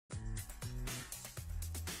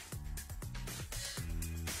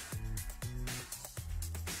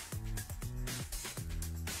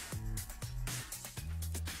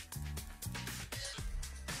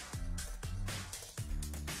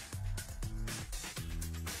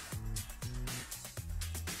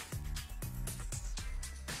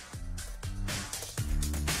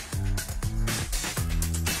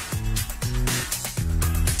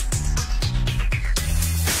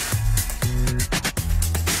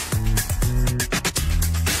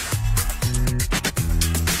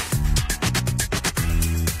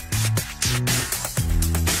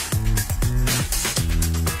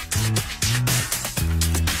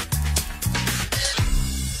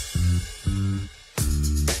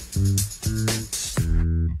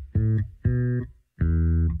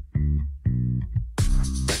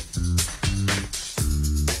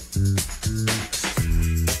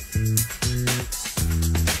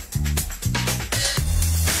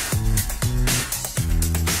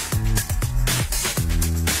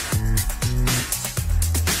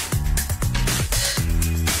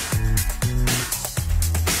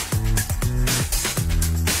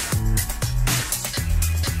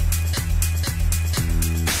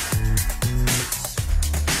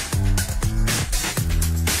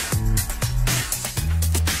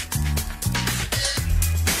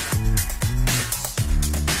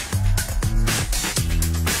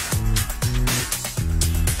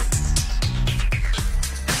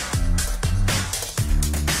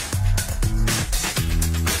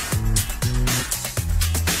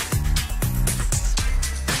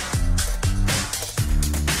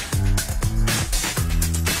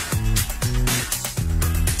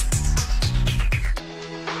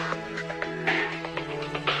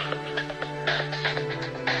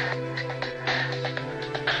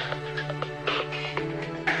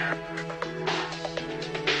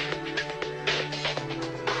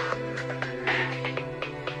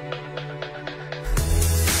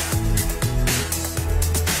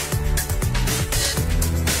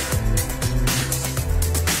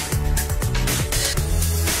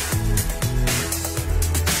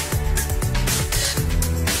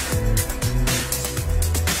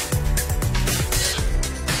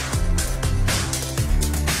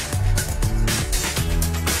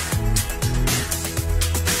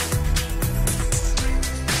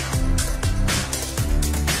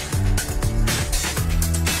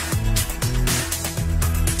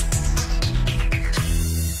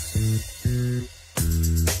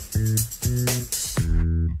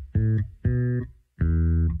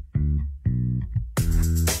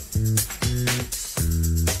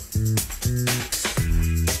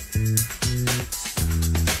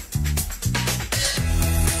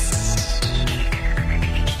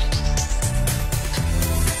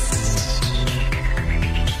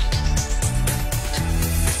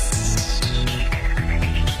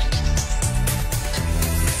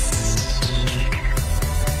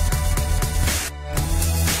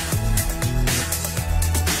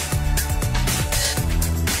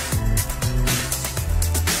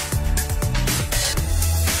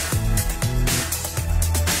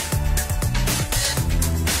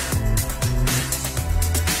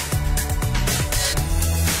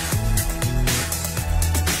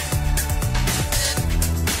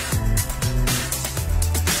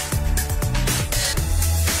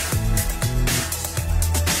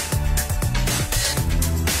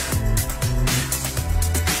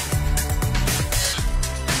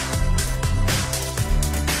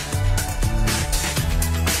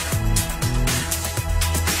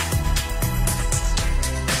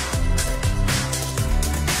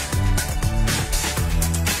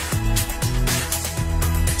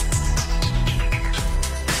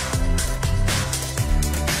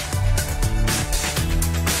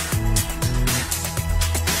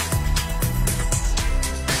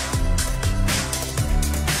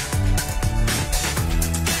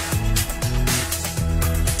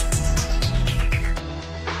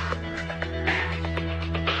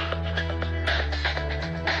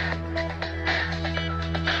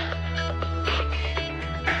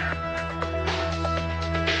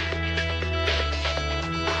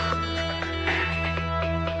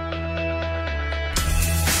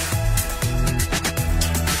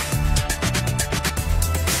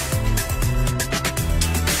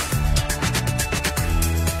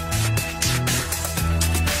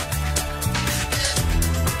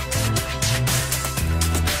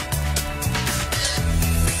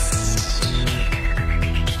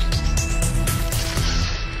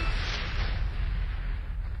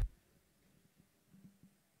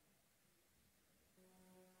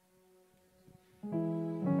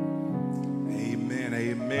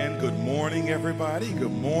everybody.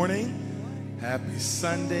 Good morning. Happy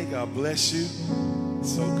Sunday. God bless you.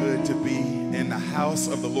 So good to be in the house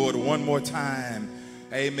of the Lord one more time.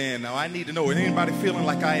 Amen. Now I need to know, is anybody feeling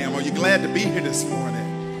like I am? Are you glad to be here this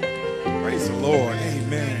morning? Praise the Lord.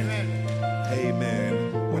 Amen.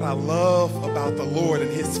 Amen. What I love about the Lord and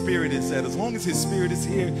his spirit is that as long as his spirit is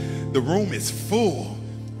here, the room is full.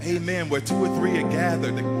 Amen. Where two or three are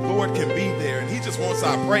gathered, the Lord can be there, and he just wants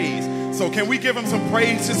our praise. So can we give him some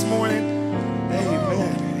praise this morning?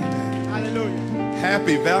 Amen. Hallelujah.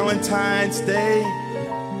 Happy Valentine's Day.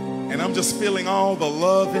 And I'm just feeling all the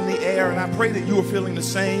love in the air, and I pray that you are feeling the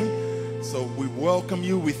same. So we welcome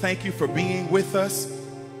you. We thank you for being with us,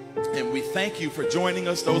 and we thank you for joining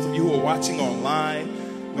us. Those of you who are watching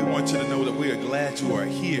online, we want you to know that we are glad you are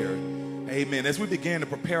here. Amen. As we begin to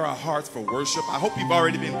prepare our hearts for worship, I hope you've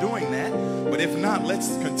already been doing that. But if not, let's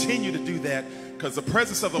continue to do that, because the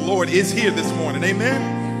presence of the Lord is here this morning.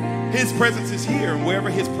 Amen. His presence is here, and wherever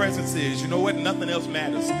his presence is, you know what? Nothing else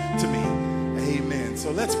matters to me. Amen.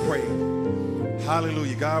 So let's pray.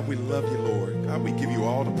 Hallelujah. God, we love you, Lord. God, we give you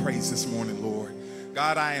all the praise this morning, Lord.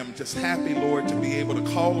 God, I am just happy, Lord, to be able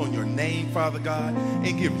to call on your name, Father God,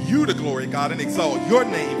 and give you the glory, God, and exalt your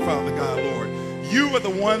name, Father God, Lord. You are the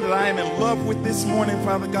one that I am in love with this morning,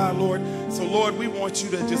 Father God, Lord. So, Lord, we want you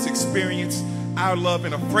to just experience our love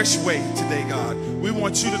in a fresh way today, God. We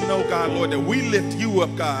want you to know, God, Lord, that we lift you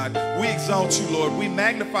up, God. We exalt you, Lord. We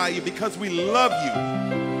magnify you because we love you.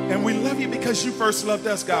 And we love you because you first loved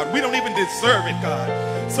us, God. We don't even deserve it,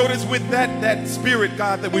 God. So it is with that spirit,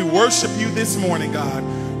 God, that we worship you this morning, God.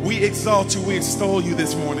 We exalt you. We extol you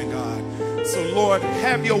this morning, God. So, Lord,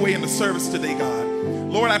 have your way in the service today, God.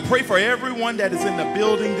 Lord, I pray for everyone that is in the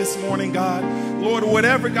building this morning, God. Lord,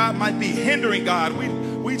 whatever, God, might be hindering, God,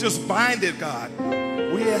 we just bind it, God.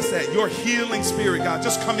 We ask that your healing spirit, God,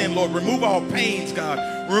 just come in, Lord. Remove all pains, God.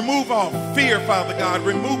 Remove all fear, Father God.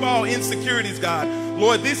 Remove all insecurities, God.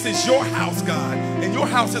 Lord, this is your house, God. And your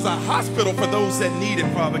house is a hospital for those that need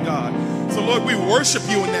it, Father God. So, Lord, we worship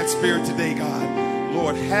you in that spirit today, God.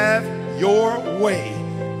 Lord, have your way.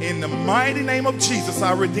 In the mighty name of Jesus,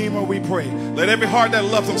 our Redeemer, we pray. Let every heart that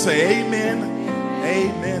loves him say amen,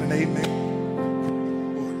 amen, and amen.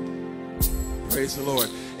 Praise the Lord.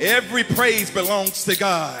 Every praise belongs to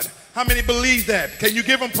God. How many believe that? Can you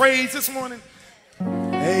give him praise this morning?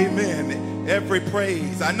 Amen. Every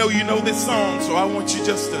praise. I know you know this song, so I want you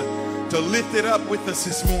just to lift it up with us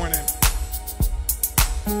this morning.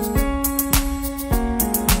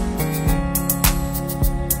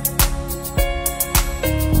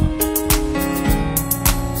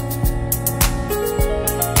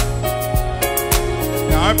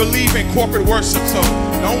 I believe in corporate worship, so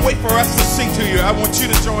don't wait for us to sing to you. I want you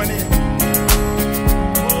to join in.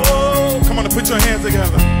 Oh, come on and put your hands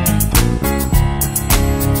together.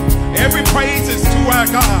 Every praise is to our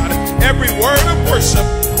God. Every word of worship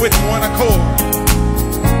with one accord.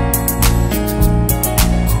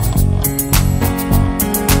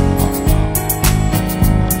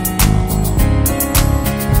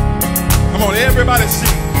 Come on, everybody sing.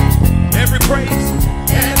 Every praise.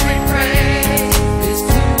 Every praise is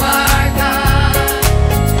to our God.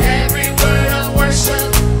 Every word of worship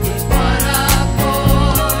with one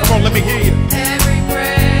accord. Come on, let me hear you. Every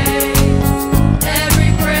praise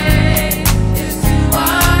is to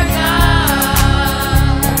our God.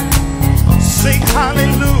 Sing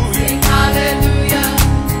hallelujah. Sing hallelujah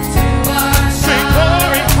to our Sing God.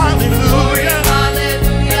 glory, hallelujah.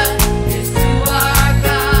 Hallelujah is to our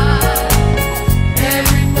God.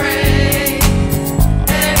 Every praise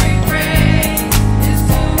is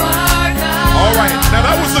to our God. All right, now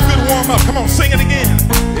that was a good warm up. Come on, sing it again.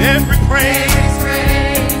 Every praise. Every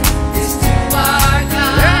praise is to our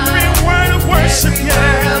God. Every word of worship, Every yeah.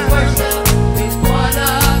 word of worship with one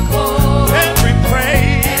accord. Every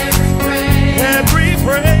praise, Every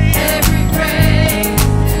praise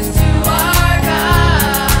is to our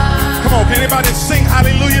God. Come on, can anybody sing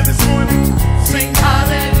hallelujah this morning? Sing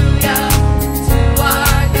hallelujah to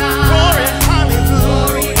our God. Glory, hallelujah.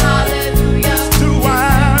 Glory, hallelujah To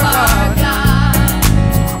our God. God.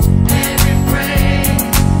 Every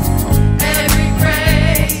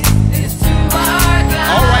praise is to our God.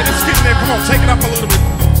 All right, let's get in there. Come on, take it up a little bit.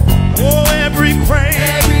 Oh, every praise,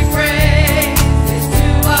 Every praise is to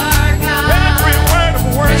our God. every word of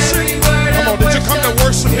worship. Every word Come on, of did you come to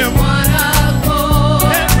worship him? one accord.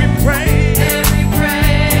 Every praise, Every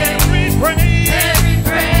praise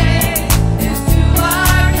is to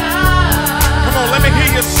our God. Come on, let me hear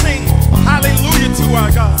you sing hallelujah to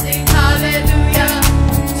our God. Sing hallelujah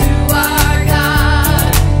to our God.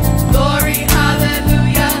 Glory,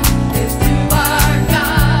 hallelujah is to our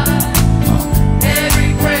God.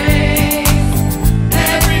 Every praise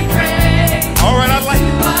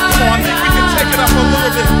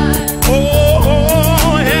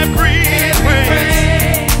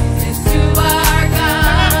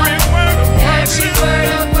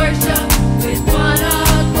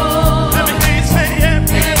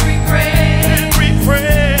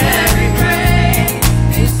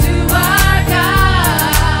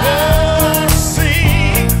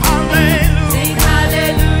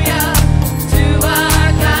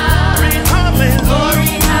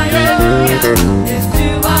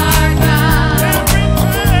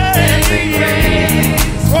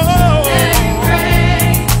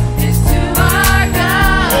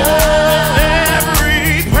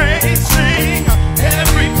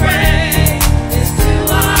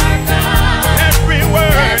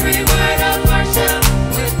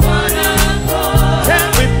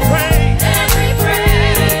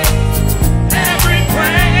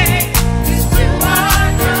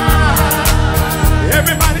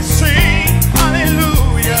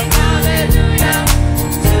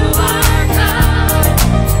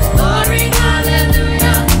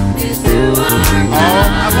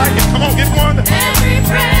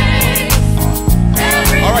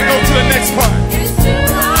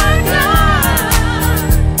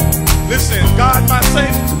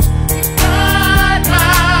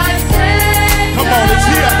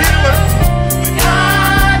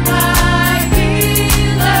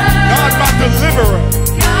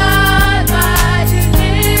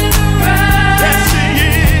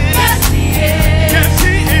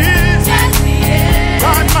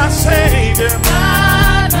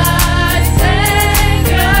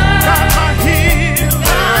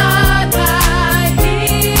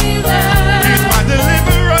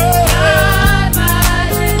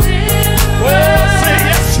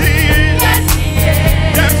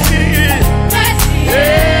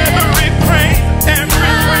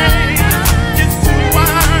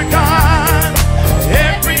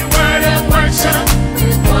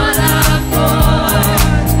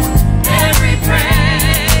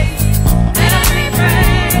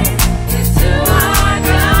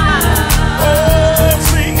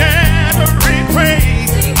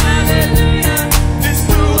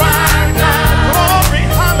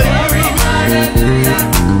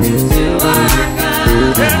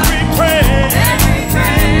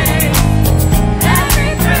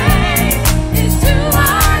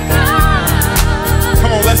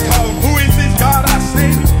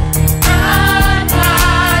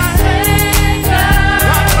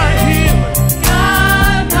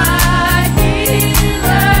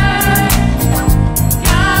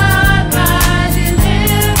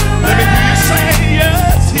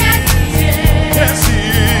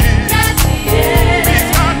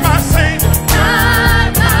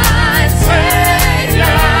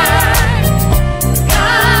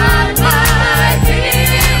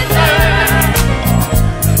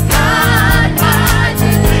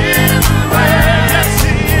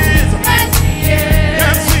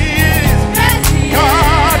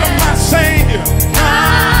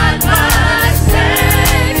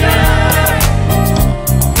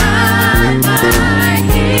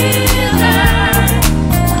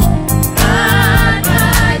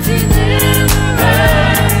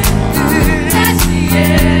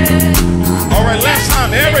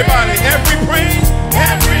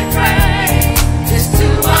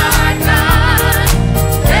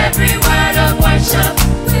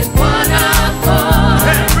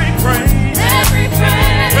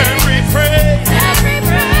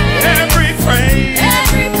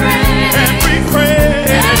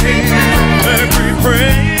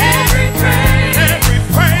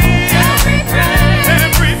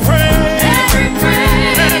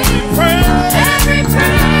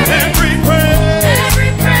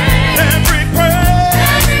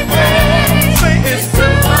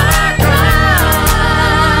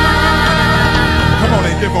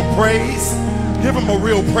give him praise. Give him a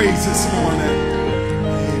real praise this morning.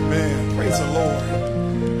 Amen. Praise the Lord.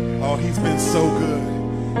 Oh, he's been so good.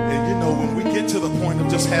 And you know, when we get to the point of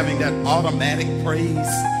just having that automatic praise,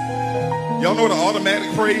 y'all know what an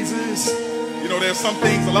automatic praise is? You know, there's some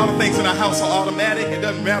things, a lot of things in our house are automatic. It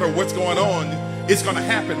doesn't matter what's going on. It's going to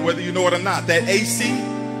happen whether you know it or not. That AC,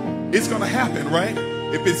 it's going to happen, right?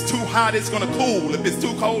 If it's too hot, it's going to cool. If it's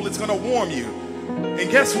too cold, it's going to warm you. And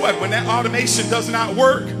guess what? When that automation does not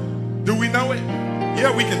work, do we know it?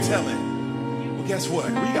 Yeah, we can tell it. Well, guess what?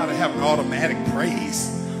 We got to have an automatic praise.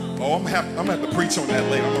 Oh, I'm gonna have to preach on that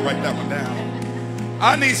later. I'm going to write that one down.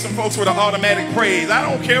 I need some folks with an automatic praise. I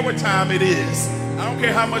don't care what time it is. I don't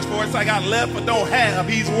care how much voice I got left or don't have.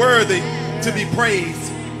 He's worthy to be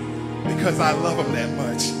praised because I love him that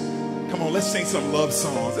much. Come on, let's sing some love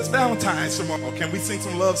songs. It's Valentine's tomorrow. Can we sing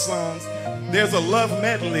some love songs? There's a love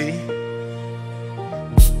medley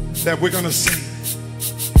that we're going to sing.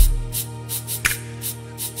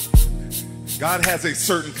 God has a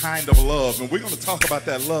certain kind of love, and we're going to talk about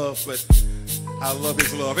that love, but I love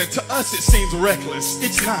his love. And to us, it seems reckless.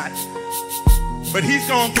 It's not. But he's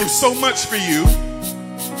gone through so much for you.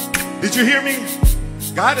 Did you hear me?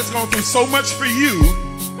 God has gone through so much for you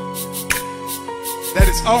that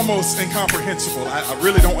it's almost incomprehensible. I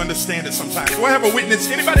really don't understand it sometimes. Do I have a witness?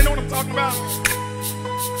 Anybody know what I'm talking about?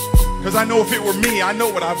 Because I know if it were me, I know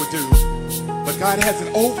what I would do. But God has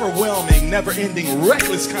an overwhelming, never-ending,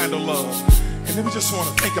 reckless kind of love. And then we just want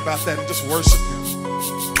to think about that and just worship him.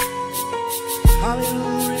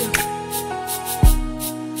 Hallelujah.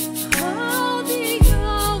 Oh, the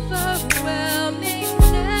overwhelming,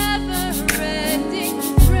 never-ending,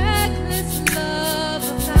 reckless love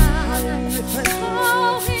of God.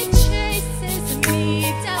 Oh, it chases me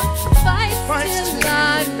down, fights till I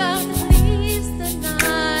found, leaves the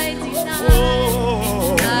 99.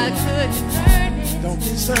 I couldn't earn it, I don't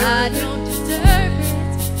deserve it.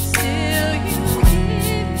 Still, you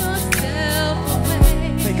give yourself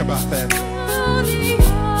away. Think about that. Oh, the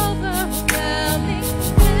overwhelming,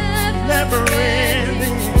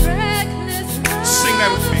 Never-ending. reckless love. Sing that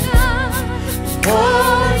with me. Oh,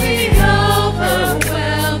 the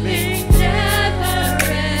overwhelming,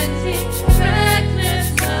 never-ending, reckless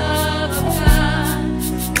love of God.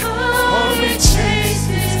 Oh, it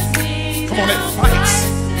chases me. Come on, it fights.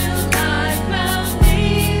 Till I found,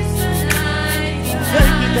 leaves the 99.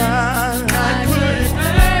 Thank you, God. I couldn't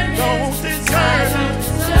earn it, Don't I deserve don't it.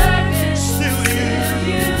 deserve it. Still you.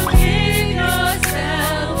 You give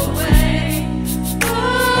yourself away.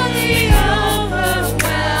 Oh, the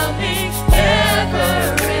overwhelming,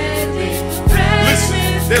 never-ending, Listen,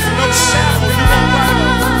 reckless there's no shadow you won't light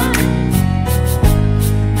up.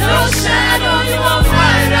 no shadow you won't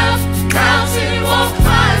light up, mountain you won't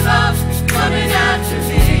climb up, coming after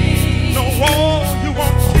me. No wall you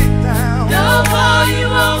won't kick down. No wall you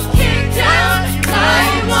won't kick down, lie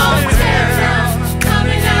you won't tear down,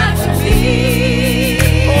 coming after me.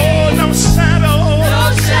 Oh, no shadow. No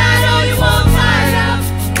shadow you won't light up,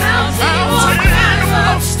 mountain you won't climb up,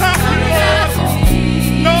 won't stop you, coming after Lord. me.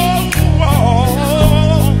 No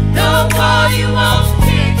wall. No wall you won't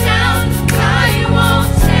kick down, lie you won't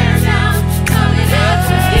tear down, coming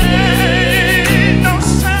after me. No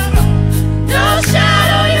shadow. No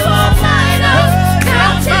shadow you won't light up,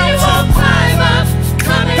 mountain you won't climb up,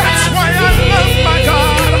 coming That's after why me. I love my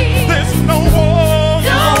God. There's no wall you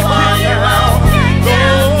No wall you won't won't kick kick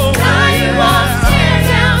down, down. lie you won't tear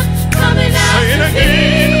down, coming Say it after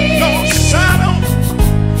again. me. No shadow.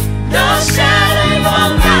 No shadow you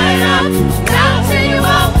won't light up, mountain you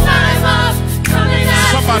won't climb up, coming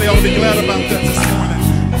after Somebody ought to be glad about that this morning.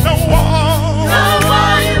 No wall. No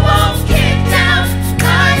wall you won't kick down,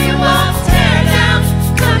 lie you won't tear down,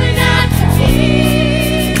 coming after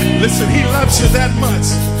me. Listen, he loves you that much.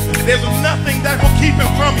 There's nothing that will keep him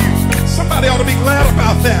from you. Somebody ought to be glad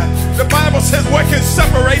about that. The Bible says, what can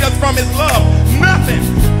separate us from his love? Nothing.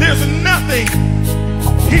 There's nothing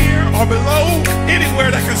here or below,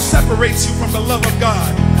 anywhere that can separate you from the love of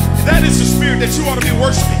God. That is the spirit that you ought to be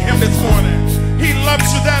worshiping him this morning. He loves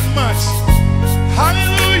you that much.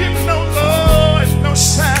 Hallelujah. No Lord, no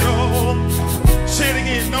shadow. Say it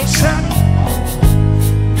again, no shadow.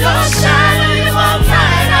 No shadow you won't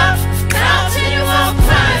light up, mountain you won't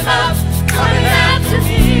climb up, coming after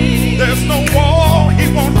me. There's no wall he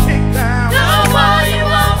won't kick down. No wall you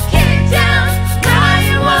won't kick down, lie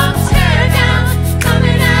you won't tear down,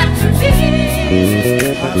 coming after me.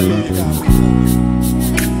 Hallelujah, God.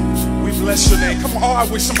 We bless your name. Come on. Oh, I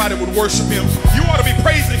wish somebody would worship him. You ought to be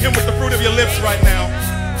praising him with the fruit of your lips right now.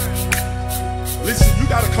 Listen, you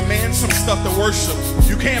got to command some stuff to worship.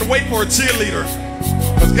 You can't wait for a cheerleader.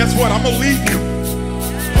 Because guess what? I'm going to leave you.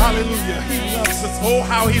 Hallelujah. He loves us. Oh,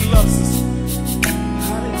 how he loves us.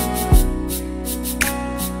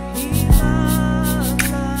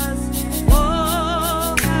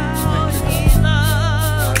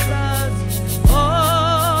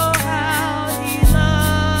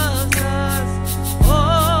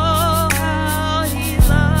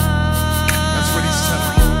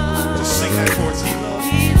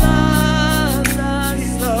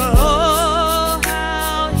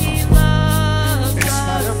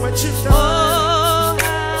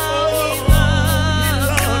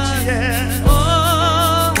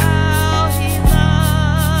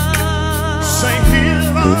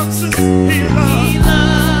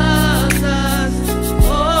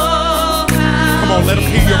 Let him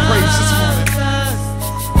hear your praise this morning.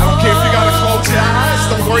 I don't care if you got to close your eyes.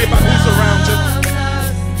 Don't worry about who's around you.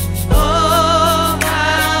 Oh,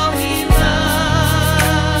 how he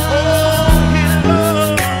loves. Oh, he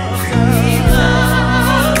loves. He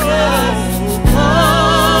loves us.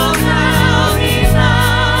 Oh, how he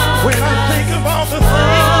loves. When I think of all the things,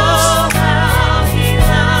 oh, how he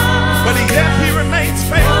loves. But yet he remains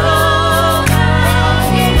faithful. Oh,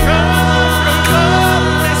 how he loves.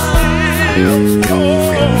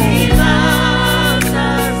 Oh, he loves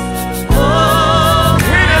us. Oh,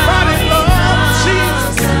 anybody love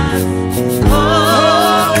Jesus? Oh,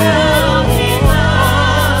 he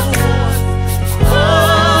loves us.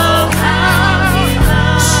 Oh, how he loves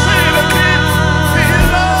us. Say it again. He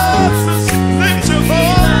loves us. Lift your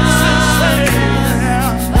voice and say,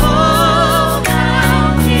 oh,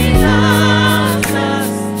 how he loves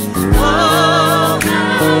us. Oh,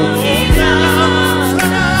 how he loves us.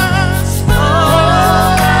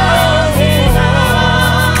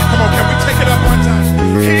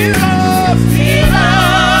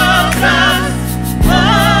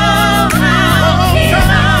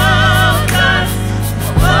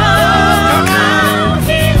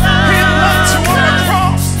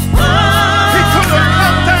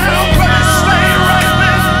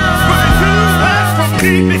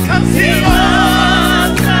 Because he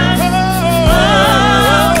loves us. Oh,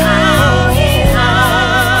 how he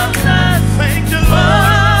loves us. Thank you, Lord.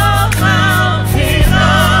 Oh, how he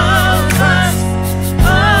loves us.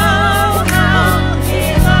 Oh, how he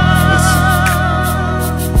loves us.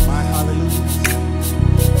 My hallelujah.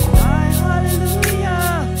 My hallelujah.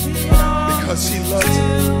 Because he loves you.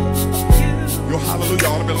 Your hallelujah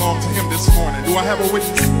ought to belong to him this morning. Do I have a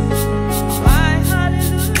witness? My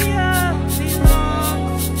hallelujah.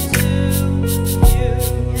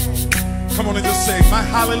 Come on and just say, my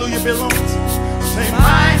hallelujah belongs. Say,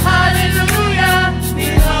 my hallelujah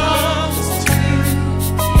belongs to you.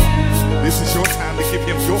 This is your time to give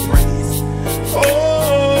him your praise.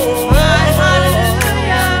 Oh, my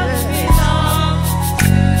hallelujah belongs to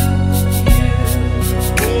you.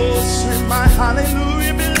 Oh, say, my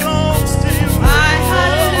hallelujah belongs to you. My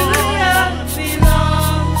hallelujah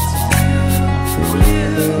belongs to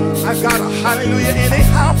you. I got a hallelujah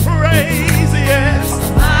anyhow praise, yes.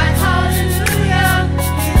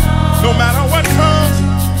 No matter what comes,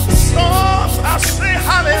 the storms, I say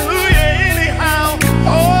hallelujah anyhow.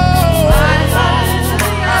 Oh,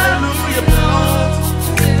 hallelujah belongs.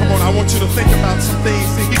 Come on, I want you to think about some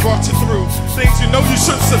things that he brought you through. Things you know you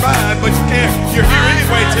shouldn't survive, but you can't. You're here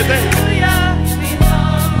anyway today.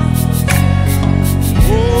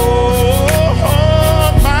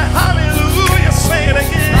 Oh, my hallelujah. Say it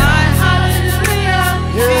again. My hallelujah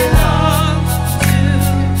belongs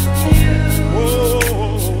to you.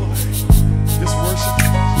 Just worship.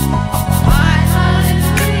 My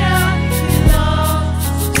hallelujah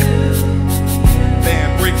belongs to you. Man,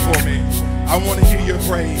 break for me. I want to hear your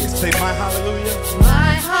praise. Say, my hallelujah.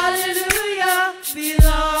 My hallelujah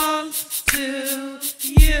belongs to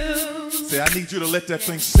you. Say, I need you to let that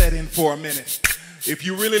thing set in for a minute. If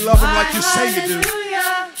you really love him like you say you do. My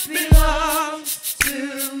hallelujah belongs to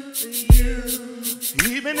you.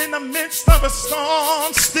 Even in the midst of a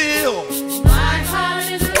storm, still. My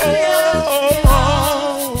hallelujah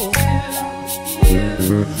belongs to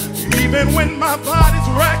you. Even when my body's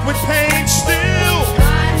racked with pain, still.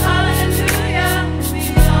 My hallelujah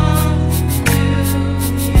belongs to you.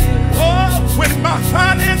 Oh, when my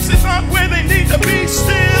finances aren't where they need to be,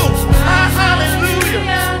 still. My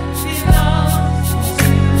hallelujah belongs to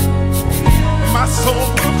you. My soul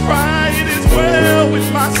will cry, it is well with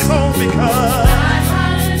my soul because.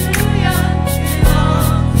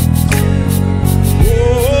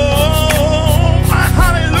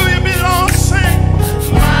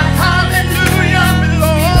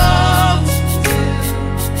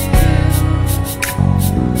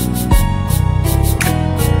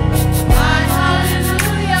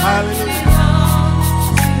 Hallelujah.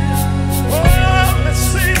 Oh, let's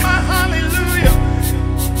sing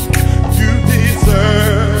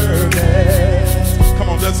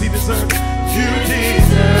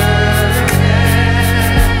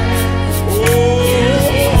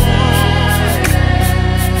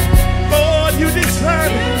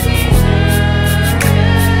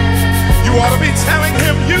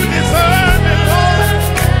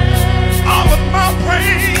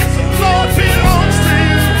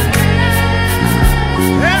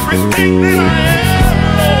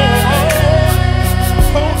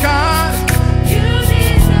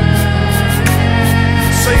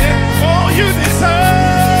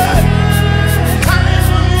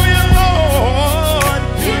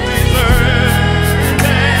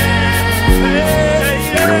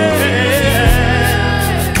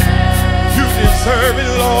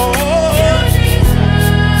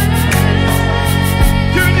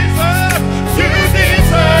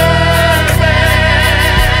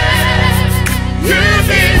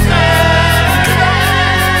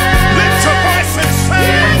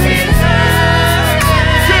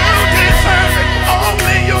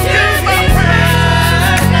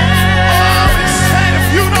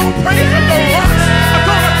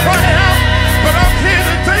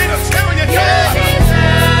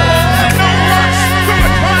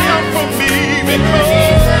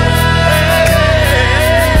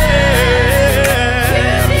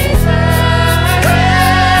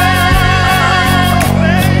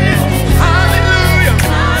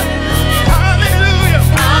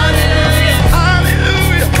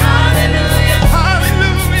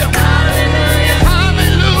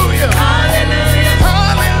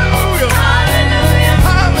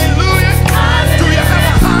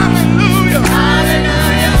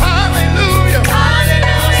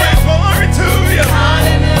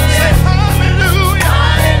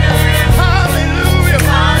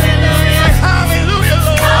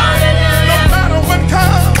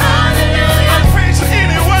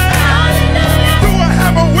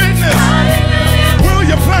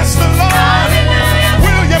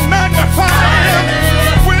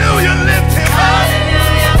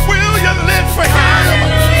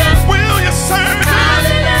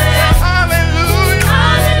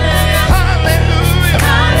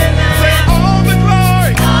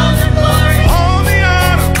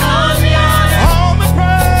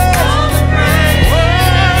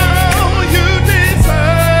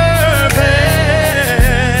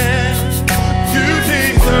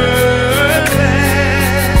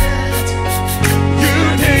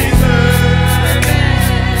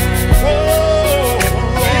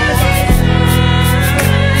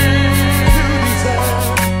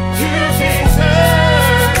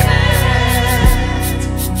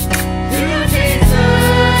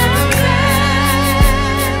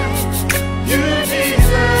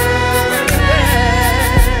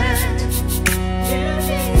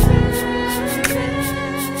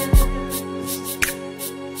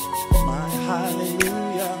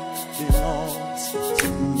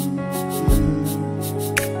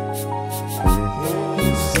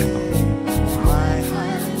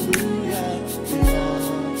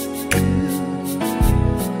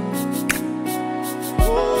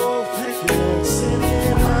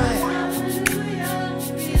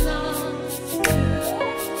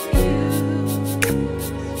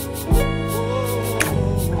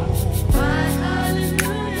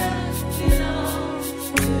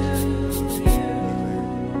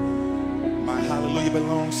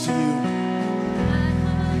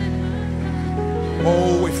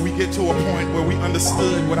know if we get to a point where we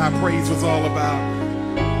understood what our praise was all about.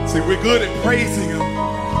 See, we're good at praising him,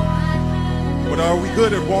 but are we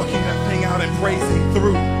good at walking that thing out and praising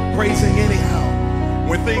through, praising anyhow?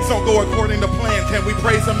 When things don't go according to plan, can we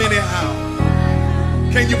praise him anyhow?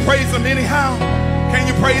 Can you praise him anyhow? Can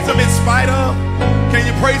you praise him in spite of? Can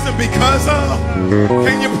you praise him because of?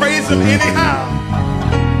 Can you praise him anyhow?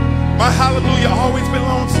 My hallelujah always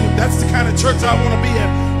belongs to you. That's the kind of church I want to be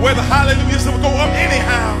at, where the hallelujahs will go up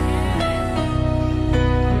anyhow.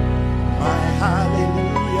 My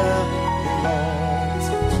hallelujah belongs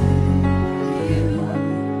to you.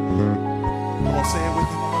 Come on, say it with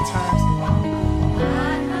me one more time.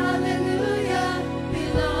 My hallelujah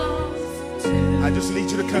belongs to you. I just need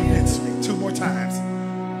you to convince me 2 more times.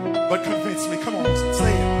 But convince me. Come on,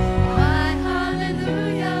 say it. My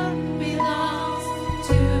hallelujah belongs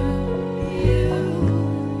to you.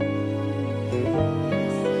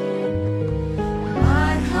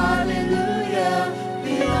 My hallelujah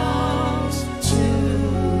belongs to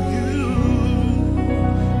You.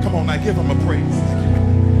 Come on, now give him a praise.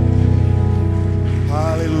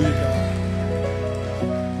 Hallelujah,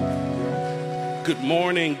 God. Good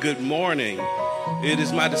morning, good morning. It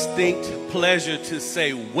is my distinct pleasure to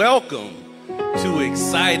say welcome to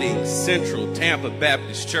exciting Central Tampa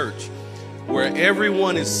Baptist Church, where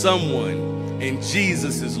everyone is someone and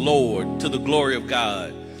Jesus is Lord, to the glory of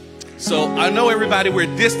God. So I know everybody,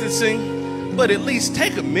 we're distancing, but at least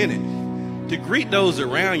take a minute to greet those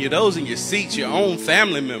around you, those in your seats, your own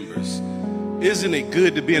family members. Isn't it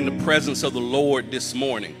good to be in the presence of the Lord this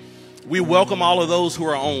morning? We welcome all of those who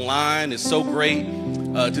are online. It's so great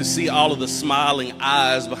to see all of the smiling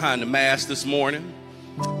eyes behind the mask this morning.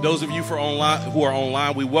 Those of you who are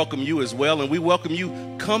online, we welcome you as well, and we welcome you.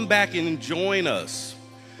 Come back and join us.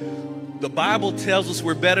 The Bible tells us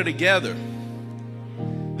we're better together,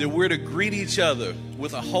 that we're to greet each other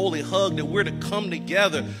with a holy hug, that we're to come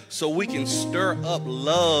together so we can stir up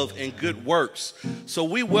love and good works. So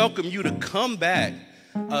we welcome you to come back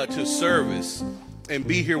to service and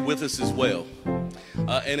be here with us as well.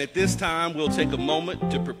 And at this time, we'll take a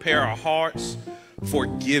moment to prepare our hearts for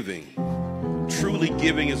giving. Truly,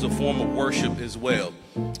 giving is a form of worship as well.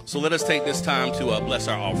 So let us take this time to bless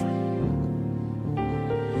our offering.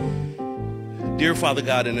 Dear Father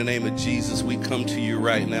God, in the name of Jesus, we come to you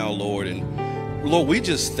right now, Lord. And Lord, we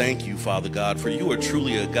just thank you, Father God, for you are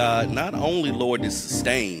truly a God, not only, Lord, that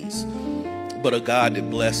sustains, but a God that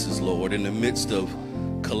blesses, Lord, in the midst of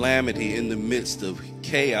calamity, in the midst of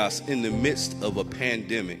chaos, in the midst of a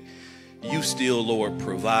pandemic. You still, Lord,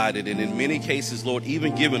 provided, and in many cases, Lord,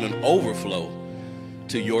 even given an overflow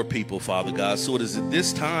to your people, Father God. So it is at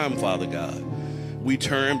this time, Father God, we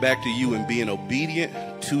turn back to you and being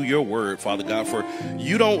obedient to your word, Father God, for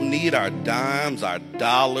you don't need our dimes, our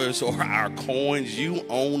dollars, or our coins. You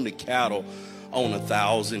own the cattle on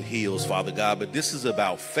 1,000 hills, Father God. But this is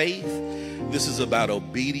about faith, this is about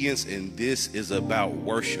obedience, and this is about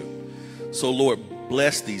worship. So, Lord,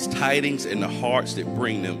 bless these tidings and the hearts that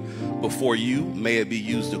bring them before you. May it be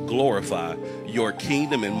used to glorify your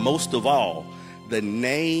kingdom, and most of all, the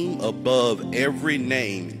name above every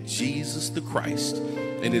name, Jesus the Christ.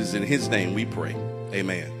 And it is in his name we pray.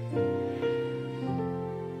 Amen.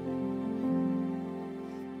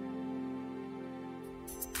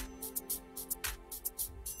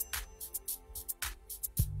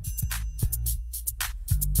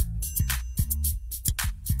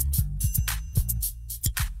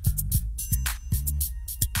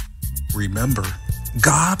 Remember,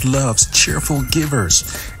 God loves cheerful givers,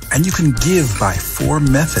 and you can give by 4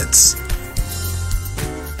 methods.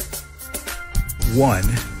 1.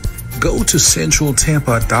 Go to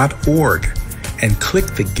centraltampa.org and click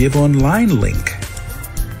the Give Online link.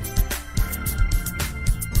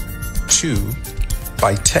 2.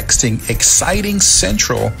 By texting Exciting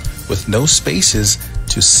Central with no spaces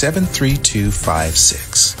to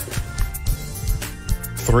 73256.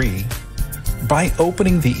 3. By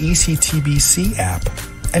opening the ECTBC app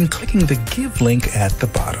and clicking the Give link at the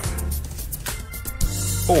bottom.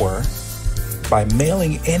 4. By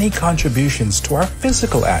mailing any contributions to our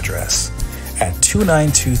physical address at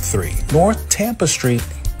 2923 North Tampa Street,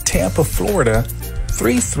 Tampa, Florida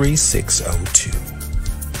 33602.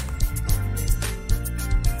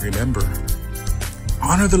 Remember,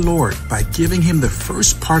 honor the Lord by giving him the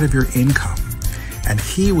first part of your income, and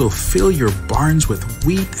he will fill your barns with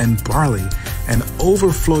wheat and barley and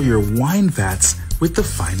overflow your wine vats with the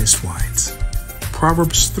finest wines.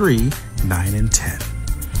 Proverbs 3, 9 and 10.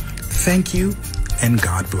 Thank you, and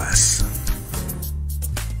God bless.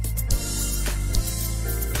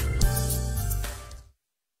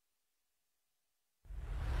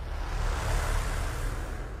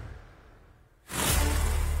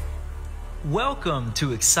 Welcome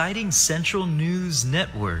to Exciting Central News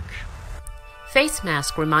Network. Face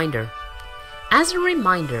mask reminder. As a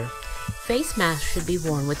reminder, face masks should be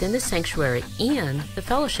worn within the sanctuary and the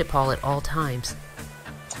fellowship hall at all times.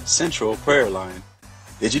 Central Prayer Line.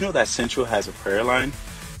 Did you know that Central has a prayer line?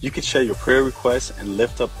 You can share your prayer requests and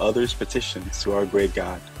lift up others' petitions to our great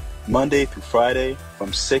God. Monday through Friday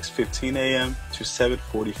from 6:15 a.m. to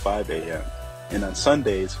 7:45 a.m. and on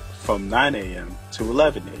Sundays from 9 a.m. to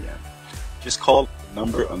 11 a.m. Just call the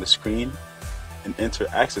number on the screen and enter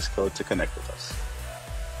access code to connect with us.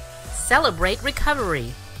 Celebrate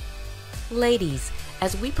Recovery. Ladies,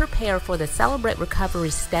 as we prepare for the Celebrate Recovery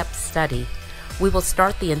STEP study, we will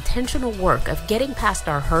start the intentional work of getting past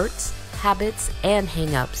our hurts, habits, and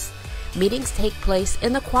hang-ups. Meetings take place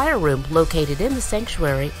in the choir room located in the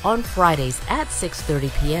sanctuary on Fridays at 6:30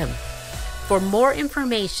 p.m. For more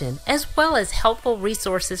information, as well as helpful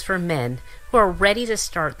resources for men who are ready to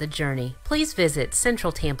start the journey, please visit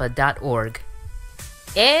centraltampa.org.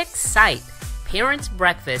 Excite! Parents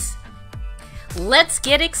Breakfast. Let's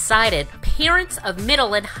get excited. Parents of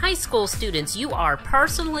middle and high school students, you are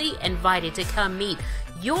personally invited to come meet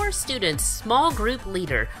your student's small group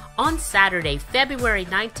leader on Saturday, February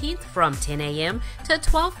 19th from 10 a.m. to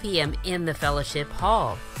 12 p.m. in the Fellowship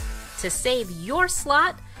Hall. To save your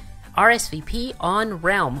slot, RSVP on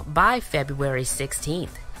Realm by February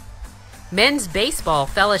 16th. Men's Baseball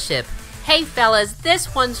Fellowship. Hey fellas,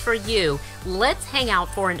 this one's for you. Let's hang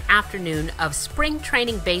out for an afternoon of spring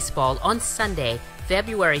training baseball on Sunday,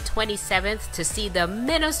 February 27th to see the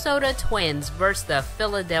Minnesota Twins versus the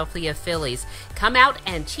Philadelphia Phillies. Come out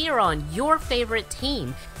and cheer on your favorite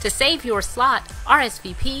team. To save your slot,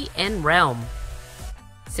 RSVP and Realm.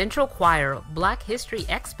 Central Choir Black History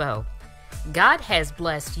Expo. God has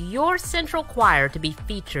blessed your Central Choir to be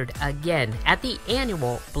featured again at the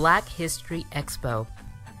annual Black History Expo.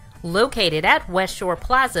 Located at West Shore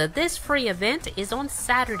Plaza, this free event is on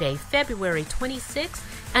Saturday, February 26th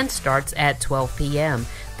and starts at 12 p.m.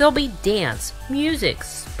 There'll be dance, music,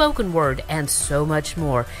 spoken word, and so much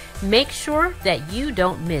more. Make sure that you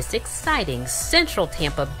don't miss exciting Central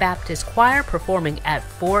Tampa Baptist Choir performing at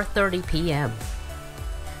 4:30 p.m.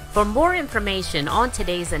 For more information on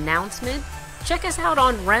today's announcement, check us out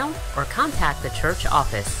on Realm or contact the church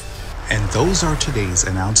office. And those are today's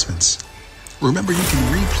announcements. Remember, you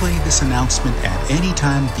can replay this announcement at any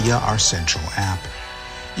time via our Central app.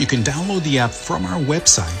 You can download the app from our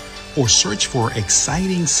website or search for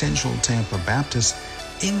Exciting Central Tampa Baptist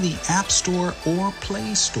in the App Store or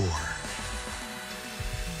Play Store.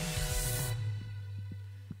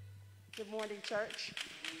 Good morning, church.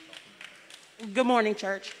 Good morning,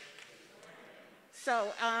 church. So,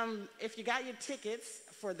 if you got your tickets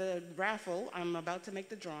for the raffle, I'm about to make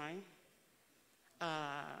the drawing.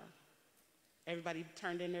 Everybody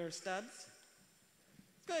turned in their stubs?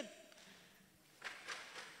 Good.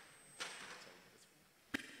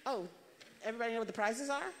 Oh, everybody know what the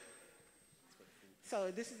prizes are?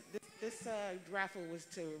 So this raffle was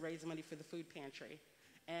to raise money for the food pantry.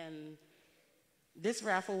 And this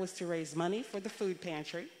raffle was to raise money for the food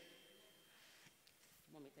pantry.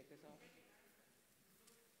 Want me to take this off?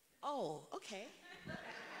 Oh, okay.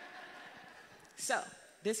 So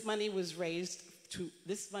this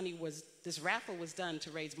raffle was done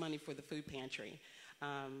to raise money for the food pantry.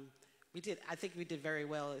 I think we did very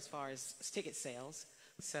well as far as ticket sales.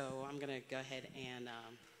 So I'm going to go ahead and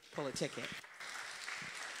pull a ticket.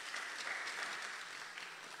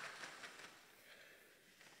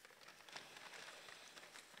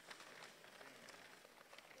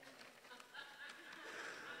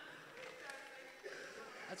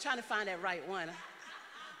 I was trying to find that right one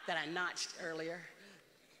that I notched earlier.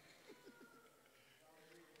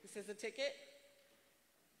 This is a ticket.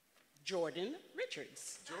 Jordan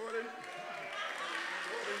Richards. Jordan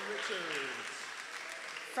Richards.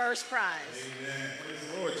 First prize. Amen. Praise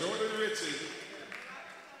the Lord. Jordan Richards.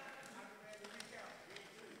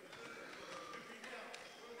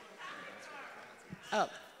 Oh,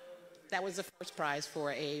 that was the first prize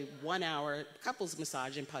for a 1-hour couples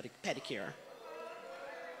massage and pedicure.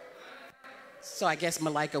 So I guess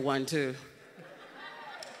Malika won too.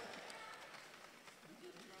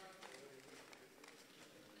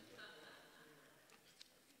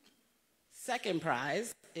 Second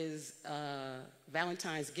prize is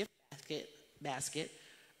Valentine's gift basket,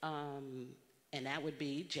 and that would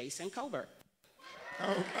be Jason Colbert. All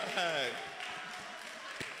right.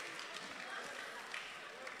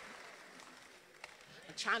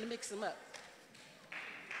 I'm trying to mix them up.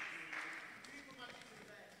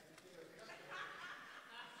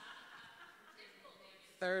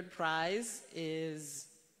 Third prize is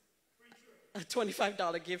a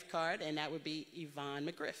 $25 gift card, and that would be Yvonne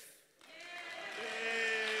McGriff.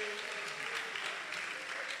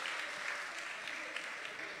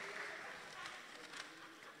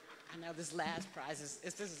 I know this last prize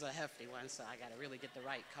this is a hefty one, so I got to really get the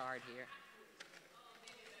right card here.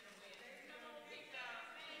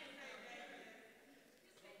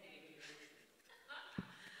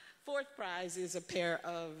 Fourth prize is a pair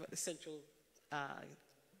of Central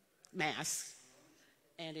masks,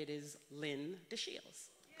 and it is Lynn DeShields.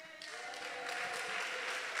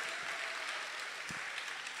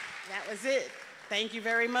 That was it. Thank you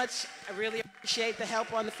very much. I really appreciate the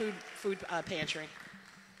help on the food pantry.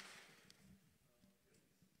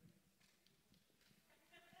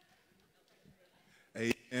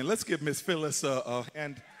 Hey, and let's give Miss Phyllis a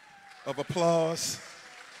hand of applause.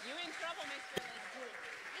 You in trouble, Miss Phyllis.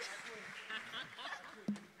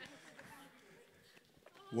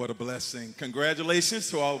 What a blessing. Congratulations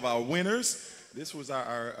to all of our winners. This was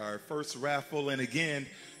our first raffle. And again,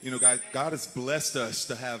 you know, God has blessed us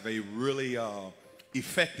to have a really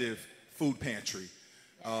effective food pantry.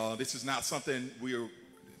 This is not something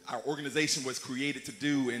our organization was created to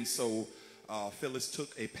do. And so Phyllis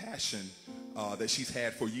took a passion that she's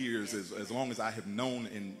had for years, as long as I have known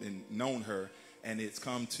and known her, and it's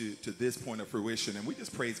come to this point of fruition. And we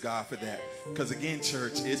just praise God for that. Because again,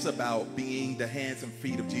 church, it's about being the hands and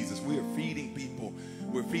feet of Jesus. We are feeding people.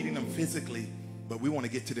 We're feeding them physically, but we want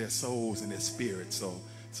to get to their souls and their spirits.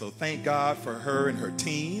 So thank God for her and her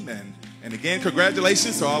team. And again,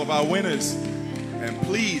 congratulations to all of our winners. And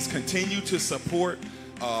please continue to support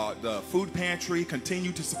the food pantry.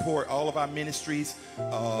 Continue to support all of our ministries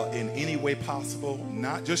in any way possible.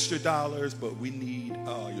 Not just your dollars, but we need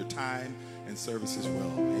your time and service as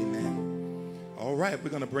well. Amen. All right, we're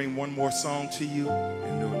going to bring one more song to you,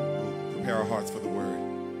 and then we'll prepare our hearts for the word.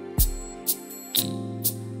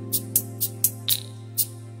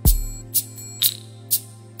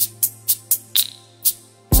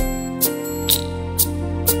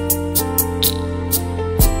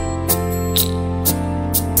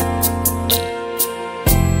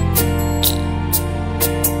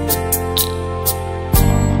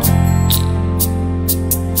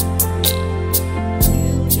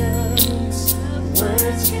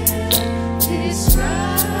 Words can't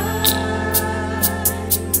describe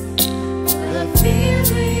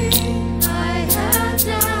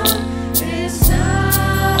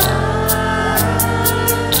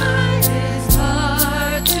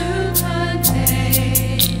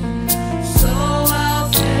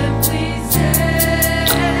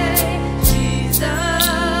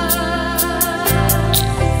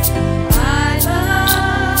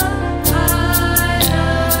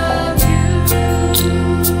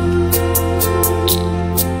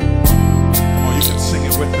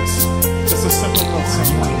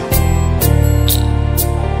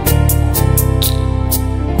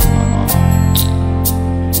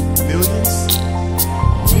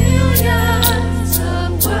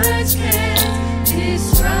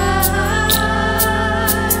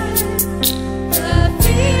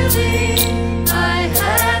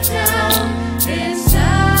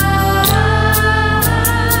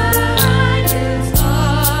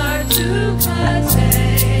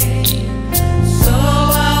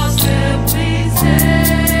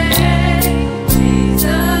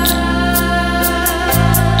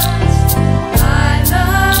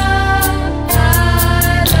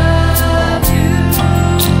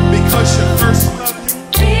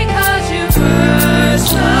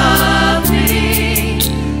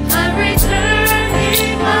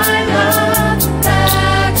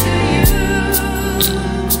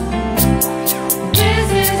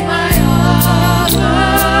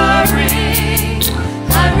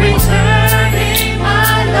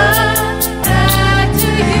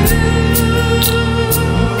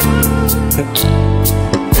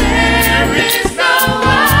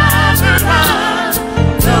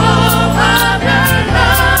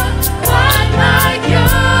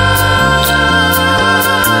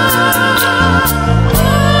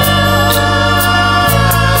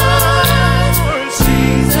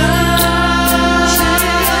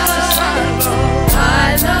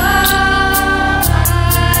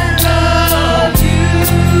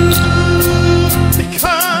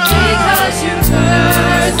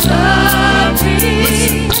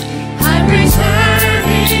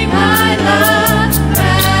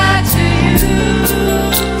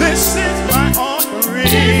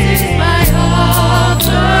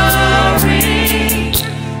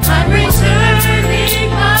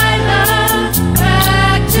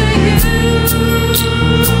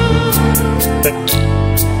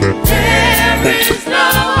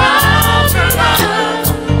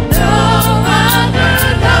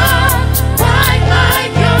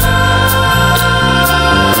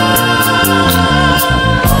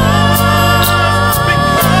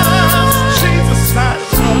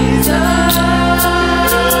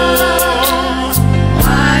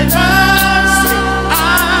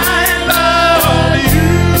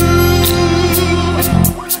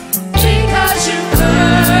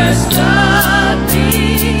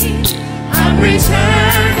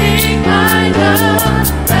returning my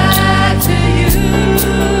love back to you.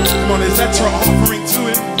 Come on, is that your offering to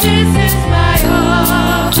Him? This is my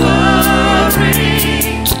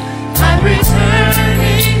offering. I'm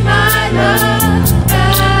returning my love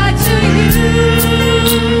back to you.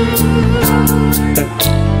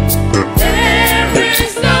 There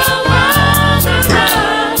is no other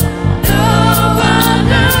love, no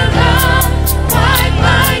other love quite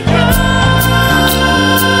like yours.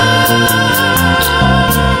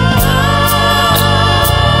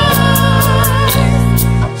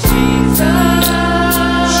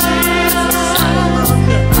 Jesus, I love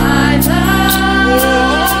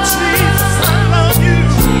Jesus, I love you.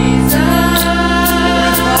 Jesus.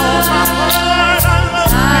 With all my heart, I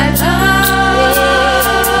love you. I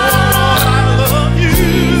love I love you.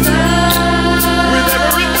 With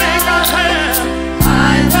everything I have, I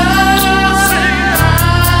love you.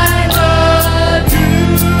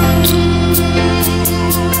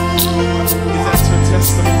 is that your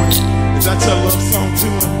testimony? Is that your love song to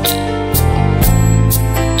Him?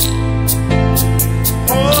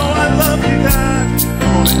 Oh, I love you, God.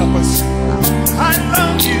 Come on, help us. I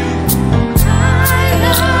love you. I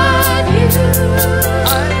love you. I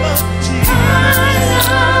love Jesus. I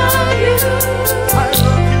love you. I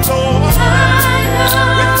love you, Lord. I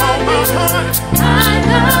love With all my heart, I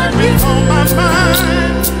love you. with all my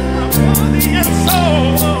mind, my body and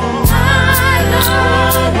soul. I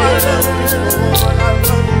love I love you, Lord. I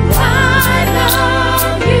love you. I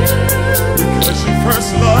love you. Because you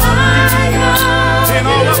first loved me. In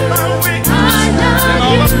all of my weakness, in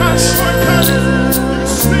all of my shortcomings, you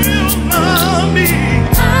still love me.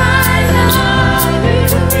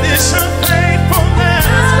 It is your faithfulness.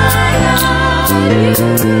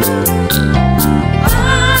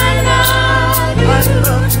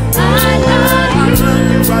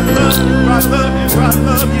 I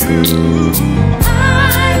love you.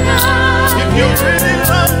 If you really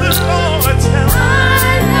love the Lord, tell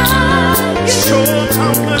Him. Show Him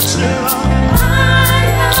how much you love Him.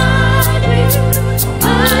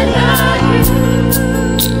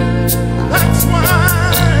 That's why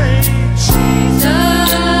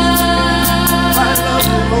I love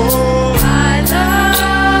the Lord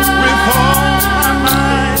with all my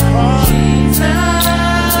mind, heart,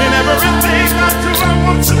 in everything I do. I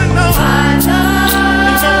want you to know.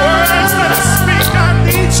 In the words that I speak, I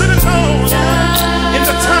need you to know. In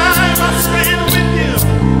the time I spend with you,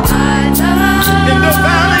 in the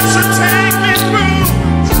valleys you take me through,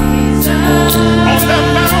 on the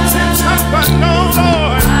mountaintop I know,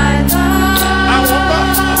 Lord, I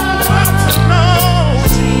want the whole world to know.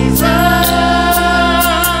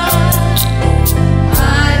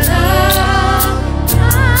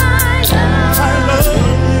 I love you.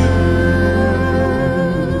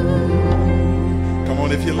 Come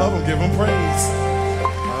on, if you love Him, give Him praise.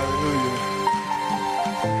 Hallelujah.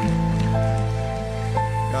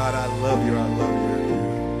 God, I love you. I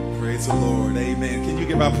love you. Praise the Lord. Amen. Can you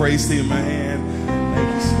give our praise to Him, man?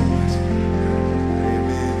 Thank you so much.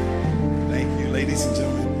 Amen. Thank you, ladies and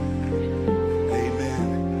gentlemen.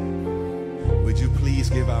 Amen. Would you please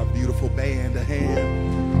give our beautiful band a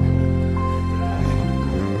hand?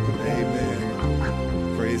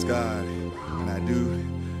 Amen. Praise God. And I do.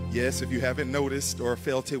 Yes, if you haven't noticed or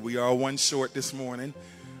felt it, we are one short this morning.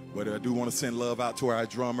 But I do want to send love out to our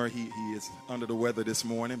drummer. He is under the weather this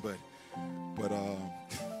morning, but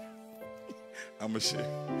I'm gonna share.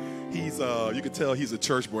 He's you can tell he's a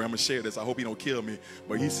church boy. I'm gonna share this. I hope he don't kill me.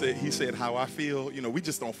 But he said how I feel. You know, we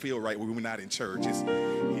just don't feel right when we're not in church.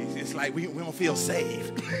 It's like we don't feel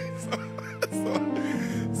saved.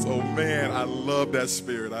 So man, I love that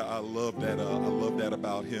spirit. I love that. I love that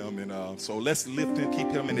about him. And so let's lift him, keep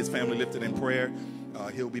him and his family lifted in prayer.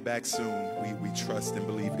 He'll be back soon. We trust and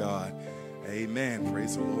believe God. Amen.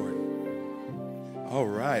 Praise the Lord. All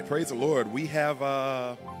right. Praise the Lord. We have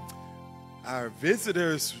our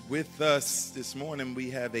visitors with us this morning. We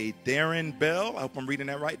have a Darren Bell. I hope I'm reading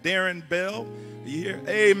that right. Darren Bell here.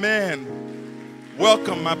 Amen.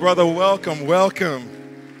 Welcome, my brother. Welcome. Welcome.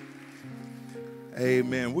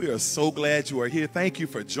 Amen. We are so glad you are here. Thank you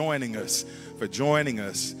for joining us.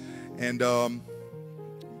 And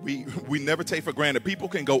we never take for granted. People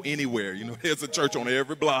can go anywhere. You know, there's a church on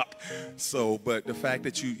every block. So, but the fact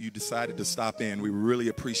that you decided to stop in, we really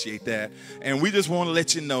appreciate that. And we just want to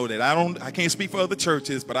let you know that I can't speak for other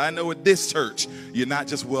churches, but I know at this church, you're not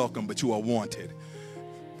just welcome, but you are wanted.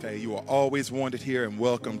 Okay, you are always wanted here and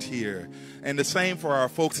welcomed here. And the same for our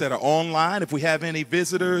folks that are online. If we have any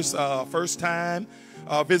visitors, first time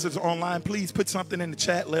visitors online, please put something in the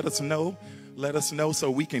chat. Let us know. Let us know so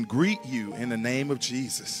we can greet you in the name of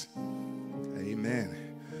Jesus. Amen.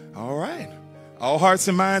 All right. All hearts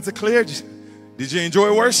and minds are clear. Did you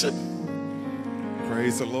enjoy worship?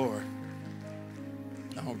 Praise the Lord.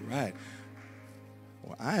 All right.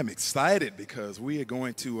 Well, I am excited because we are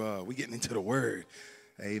going to, we're getting into the Word.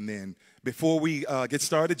 Amen. Before we get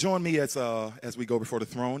started, join me as we go before the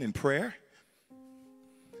throne in prayer.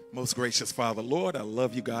 Most gracious Father, Lord, I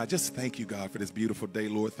love you, God. Just thank you, God, for this beautiful day,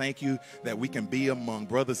 Lord. Thank you that we can be among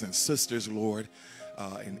brothers and sisters, Lord,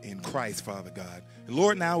 in Christ, Father God. And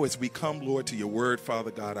Lord, now as we come, Lord, to your word,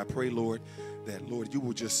 Father God, I pray, Lord, that, Lord, you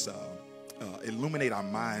will just illuminate our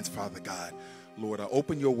minds, Father God. Lord,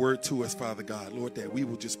 open your word to us, Father God. Lord, that we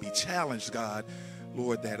will just be challenged, God.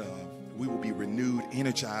 Lord, that we will be renewed,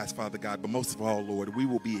 energized, Father God. But most of all, Lord, we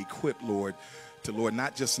will be equipped, Lord, to, Lord,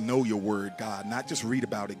 not just know your word, God, not just read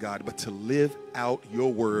about it, God, but to live out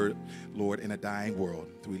your word, Lord, in a dying world.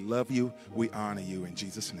 We love you. We honor you. In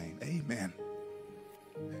Jesus' name, amen.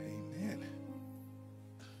 Amen.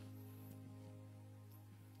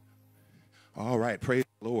 All right. Praise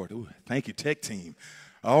the Lord. Ooh, thank you, tech team.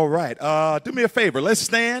 All right. Do me a favor. Let's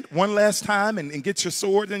stand one last time and get your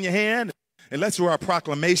sword in your hand. And let's do our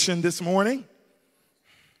proclamation this morning.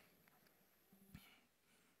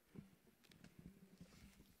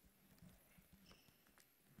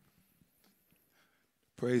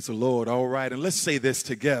 Praise the Lord. All right. And let's say this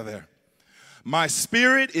together. My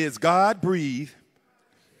spirit is God-breathed.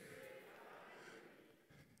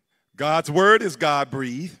 God's word is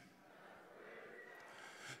God-breathed.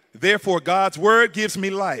 Therefore, God's word gives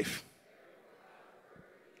me life.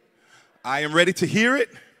 I am ready to hear it.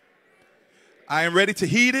 I am ready to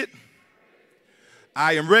heed it.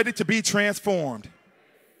 I am ready to be transformed.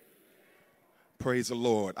 Praise the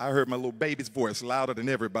Lord. I heard my little baby's voice louder than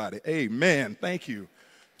everybody. Amen. Thank you.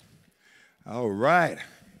 All right.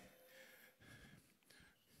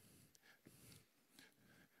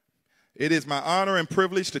 It is my honor and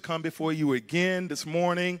privilege to come before you again this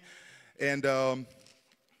morning. And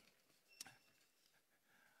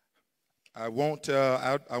I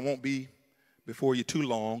won't be before you too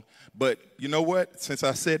long. But you know what? Since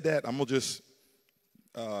I said that, I'm going to just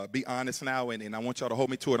be honest now, and I want y'all to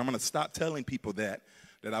hold me to it. I'm going to stop telling people that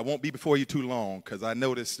I won't be before you too long, because I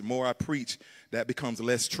notice the more I preach, that becomes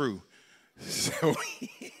less true. So,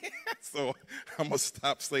 so I'm going to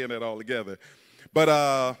stop saying that altogether.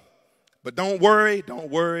 But don't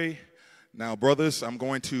worry. Now, brothers, I'm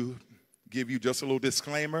going to give you just a little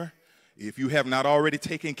disclaimer. If you have not already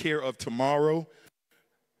taken care of tomorrow,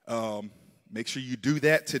 make sure you do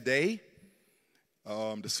that today.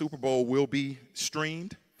 The Super Bowl will be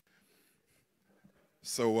streamed.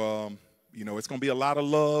 So, you know, it's going to be a lot of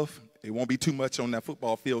love. It won't be too much on that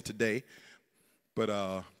football field today.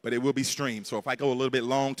 But it will be streamed. So if I go a little bit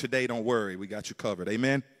long today, don't worry. We got you covered.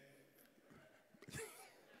 Amen?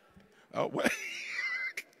 Oh, what?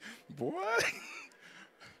 Boy.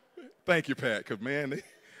 Thank you, Pat, because, man, they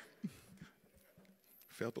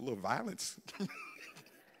felt a little violence.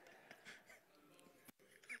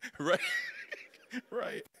 Right.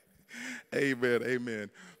 Right. Amen. Amen.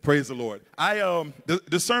 Praise the Lord.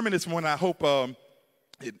 The sermon this morning, I hope,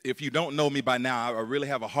 if you don't know me by now, I really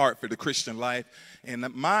have a heart for the Christian life. And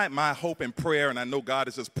my hope and prayer, and I know God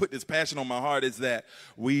has just put this passion on my heart, is that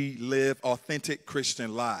we live authentic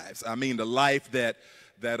Christian lives. I mean, the life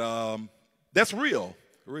that's real.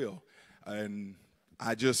 And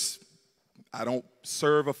I don't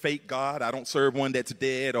serve a fake God. I don't serve one that's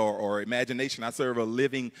dead or imagination. I serve a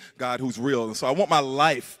living God who's real. And so I want my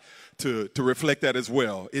life to reflect that as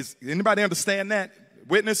well. Is anybody understand that?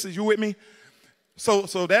 Witnesses, you with me?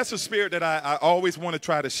 So that's a spirit that I always want to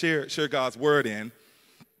try to share God's word in.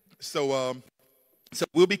 So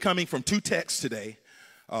we'll be coming from two texts today.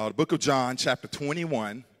 The book of John, chapter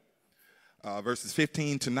 21, verses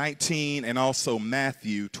 15 to 19, and also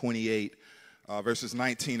Matthew 28, verses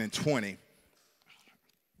 19 and 20.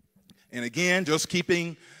 And again, just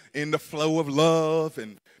keeping in the flow of love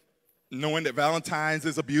and knowing that Valentine's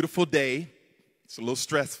is a beautiful day. It's a little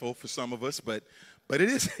stressful for some of us, but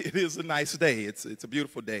it is a nice day. It's a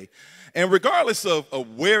beautiful day. And regardless of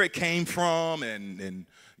where it came from and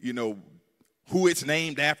you know, who it's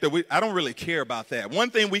named after, I don't really care about that. One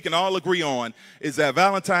thing we can all agree on is that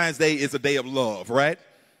Valentine's Day is a day of love, right?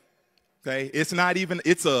 Okay, it's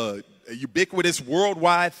a ubiquitous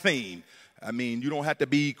worldwide theme. I mean, you don't have to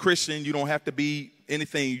be Christian. You don't have to be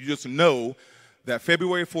anything. You just know that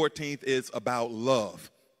February 14th is about love.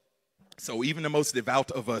 So even the most devout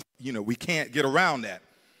of us, you know, we can't get around that.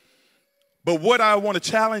 But what I want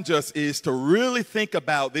to challenge us is to really think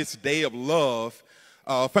about this day of love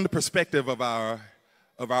from the perspective of our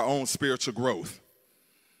own spiritual growth.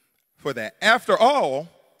 For that, after all,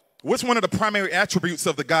 what's one of the primary attributes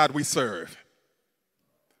of the God we serve?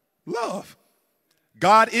 Love.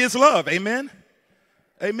 God is love. Amen?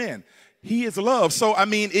 Amen. He is love. So, I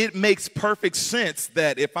mean, it makes perfect sense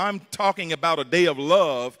that if I'm talking about a day of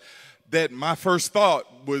love, that my first thought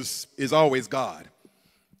is always God.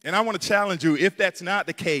 And I want to challenge you, if that's not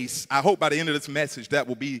the case, I hope by the end of this message that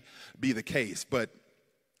will be the case. But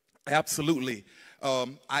absolutely,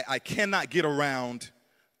 I cannot get around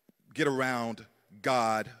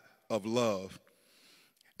God of love.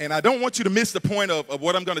 And I don't want you to miss the point of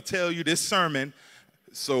what I'm going to tell you this sermon.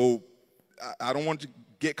 So I don't want to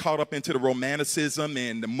get caught up into the romanticism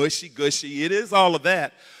and the mushy-gushy. It is all of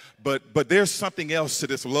that. But there's something else to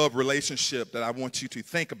this love relationship that I want you to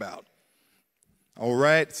think about. All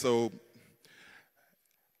right? So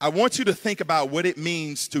I want you to think about what it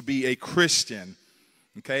means to be a Christian.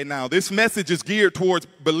 Okay? Now, this message is geared towards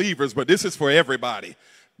believers, but this is for everybody.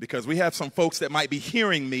 Because we have some folks that might be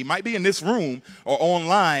hearing me, might be in this room or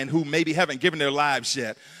online, who maybe haven't given their lives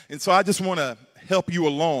yet. And so I just want to help you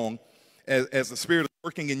along as the Spirit is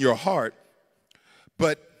working in your heart.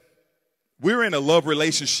 But we're in a love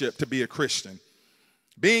relationship to be a Christian.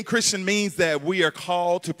 Being Christian means that we are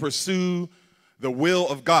called to pursue the will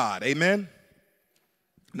of God. Amen?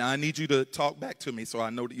 Now, I need you to talk back to me so I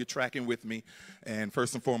know that you're tracking with me. And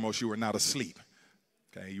first and foremost, you are not asleep.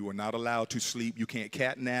 Okay, you are not allowed to sleep. You can't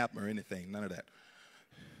cat nap or anything, none of that.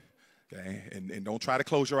 Okay, and don't try to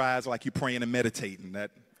close your eyes like you're praying and meditating.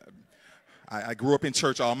 That I grew up in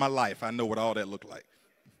church all my life. I know what all that looked like.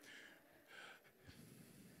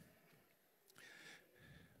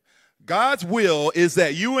 God's will is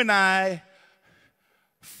that you and I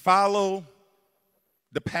follow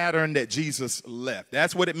the pattern that Jesus left.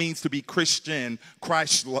 That's what it means to be Christian,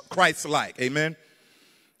 Christ-like. Amen?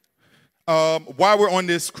 While we're on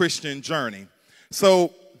this Christian journey.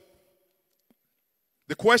 So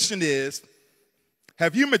the question is,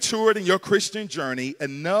 have you matured in your Christian journey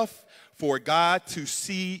enough for God to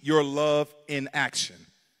see your love in action?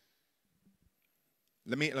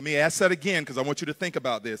 Let me ask that again, because I want you to think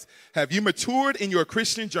about this. Have you matured in your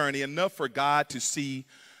Christian journey enough for God to see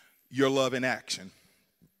your love in action?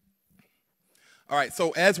 All right,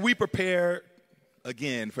 so as we prepare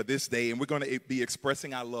again for this day, and we're going to be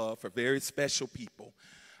expressing our love for very special people,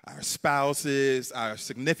 our spouses, our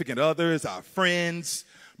significant others, our friends,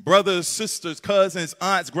 brothers, sisters, cousins,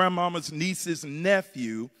 aunts, grandmamas, nieces,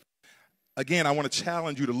 nephew. Again, I want to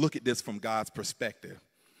challenge you to look at this from God's perspective.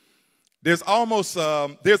 There's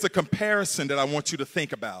a comparison that I want you to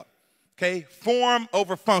think about. Okay, form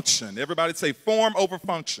over function. Everybody say form over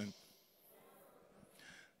function.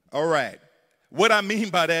 All right. What I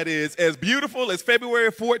mean by that is, as beautiful as February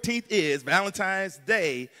 14th is, Valentine's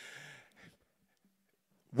Day,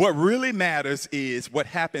 what really matters is what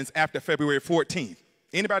happens after February 14th.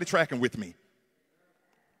 Anybody tracking with me?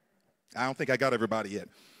 I don't think I got everybody yet.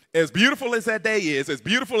 As beautiful as that day is, as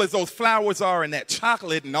beautiful as those flowers are and that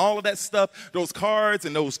chocolate and all of that stuff, those cards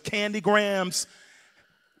and those candy grams,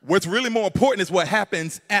 what's really more important is what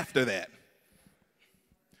happens after that.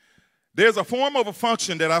 There's a form of a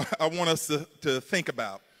function that I want us to think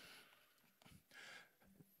about.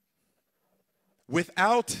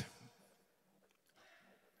 Without,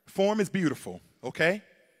 form is beautiful, okay?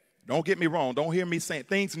 Don't get me wrong. Don't hear me saying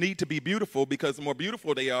things need to be beautiful, because the more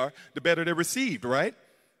beautiful they are, the better they're received, right?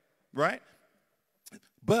 Right?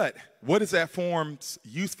 But what is that form's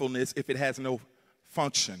usefulness if it has no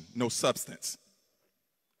function, no substance?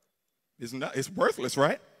 It's worthless,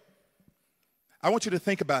 right? I want you to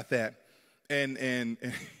think about that, and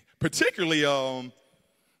particularly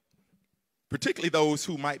those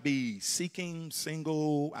who might be seeking,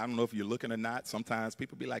 single. I don't know if you're looking or not. Sometimes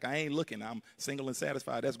people be like, I ain't looking. I'm single and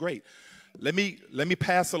satisfied. That's great. Let me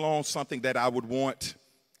pass along something that I would want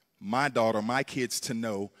my daughter, my kids to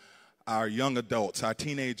know, our young adults, our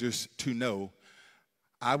teenagers to know.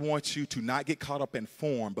 I want you to not get caught up in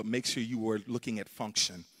form, but make sure you are looking at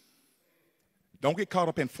function. Don't get caught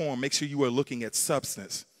up in form. Make sure you are looking at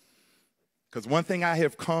substance. Because one thing I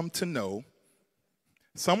have come to know,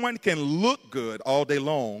 someone can look good all day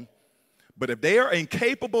long, but if they are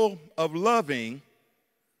incapable of loving,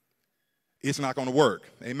 it's not going to work.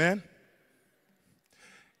 Amen?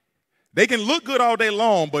 They can look good all day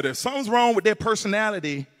long, but if something's wrong with their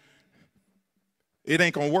personality, it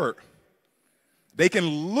ain't going to work. They can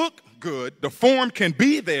look good. The form can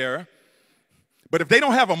be there. But if they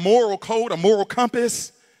don't have a moral code, a moral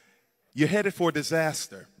compass, you're headed for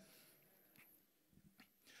disaster.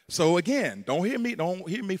 So again, don't hear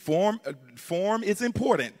me. Form is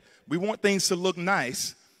important. We want things to look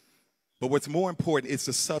nice, but what's more important is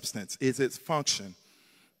the substance, is its function.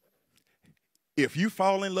 If you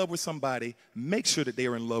fall in love with somebody, make sure that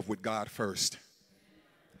they're in love with God first.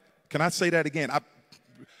 Can I say that again?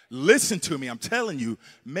 Listen to me. I'm telling you,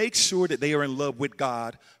 make sure that they are in love with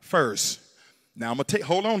God first. Now,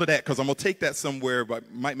 hold on to that because I'm going to take that somewhere, but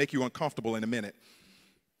it might make you uncomfortable in a minute.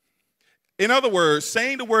 In other words,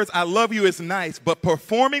 saying the words, I love you is nice, but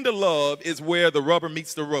performing the love is where the rubber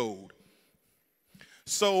meets the road.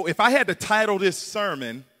 So if I had to title this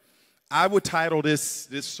sermon, I would title this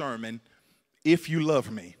sermon, If You Love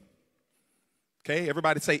Me. Okay,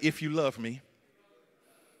 everybody say, if you love me.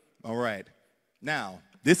 All right. Now,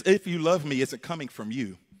 this if you love me isn't coming from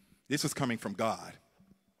you. This is coming from God.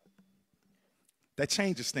 That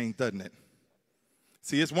changes things, doesn't it?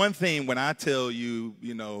 See, it's one thing when I tell you,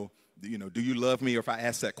 you know, do you love me? Or if I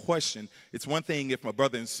ask that question, it's one thing if my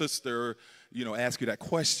brother and sister, ask you that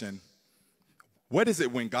question. What is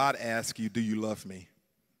it when God asks you, do you love me?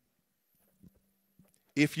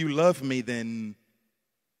 If you love me, then,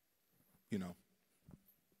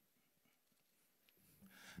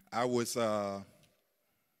 I was,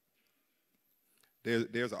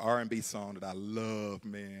 there's an R&B song that I love,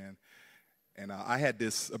 man. And I had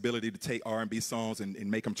this ability to take R&B songs and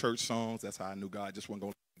make them church songs. That's how I knew God just wasn't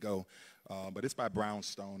going to let it go. But it's by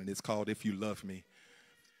Brownstone, and it's called If You Love Me.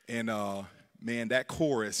 And, man, that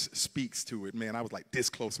chorus speaks to it. Man, I was like this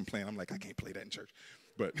close and playing. I'm like, I can't play that in church.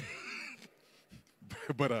 But,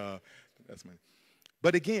 that's me.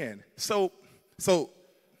 But again, so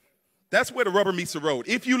that's where the rubber meets the road.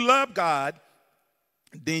 If you love God,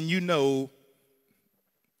 then you know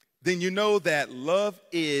that love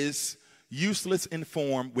is useless in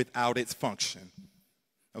form without its function,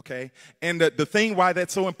 okay? And the thing why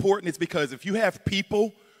that's so important is because if you have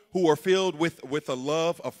people who are filled with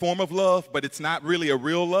a form of love, but it's not really a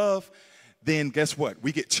real love, then guess what?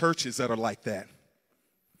 We get churches that are like that.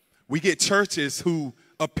 We get churches who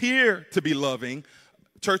appear to be loving,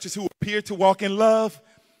 churches who appear to walk in love,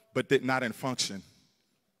 but they're not in function.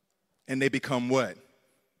 And they become what?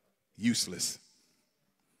 Useless.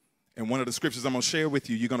 And one of the scriptures I'm going to share with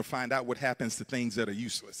you, you're going to find out what happens to things that are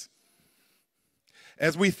useless.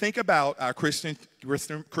 As we think about our Christian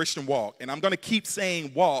walk, and I'm going to keep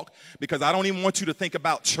saying walk because I don't even want you to think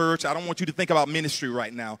about church. I don't want you to think about ministry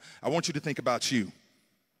right now. I want you to think about you.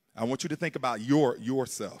 I want you to think about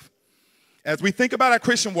yourself. As we think about our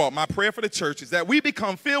Christian walk, my prayer for the church is that we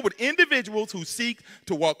become filled with individuals who seek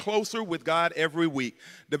to walk closer with God every week.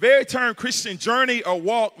 The very term Christian journey or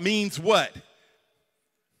walk means what?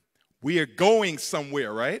 We are going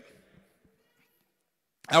somewhere, right?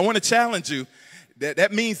 I want to challenge you.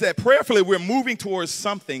 That means that prayerfully we're moving towards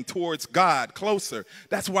something, towards God, closer.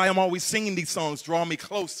 That's why I'm always singing these songs, Draw Me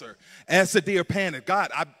Closer. As the deer panted,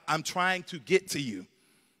 God, I'm trying to get to you.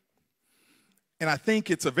 And I think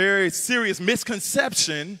it's a very serious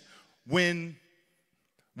misconception when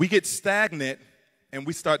we get stagnant and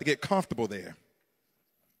we start to get comfortable there.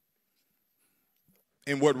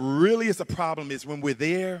 And what really is a problem is when we're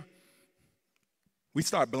there, we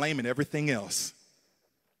start blaming everything else.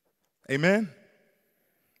 Amen?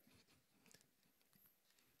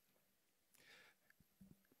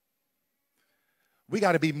 We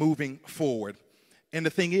got to be moving forward. And the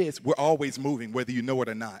thing is, we're always moving, whether you know it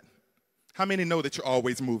or not. How many know that you're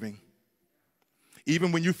always moving?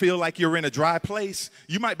 Even when you feel like you're in a dry place,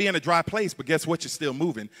 you might be in a dry place, but guess what? You're still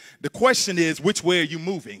moving. The question is, which way are you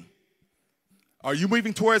moving? Are you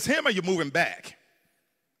moving towards him or are you moving back?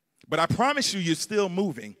 But I promise you, you're still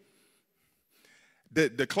moving.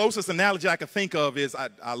 The closest analogy I can think of is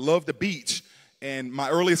I love the beach. And my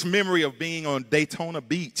earliest memory of being on Daytona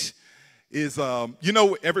Beach is, how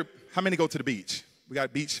many go to the beach? We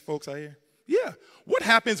got beach folks out here? Yeah. What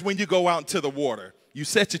happens when you go out into the water? You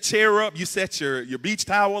set your chair up, you set your beach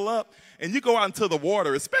towel up, and you go out into the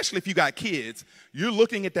water, especially if you got kids. You're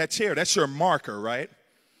looking at that chair. That's your marker, right?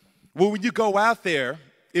 Well, when you go out there,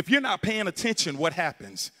 if you're not paying attention, what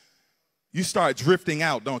happens? You start drifting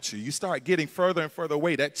out, don't you? You start getting further and further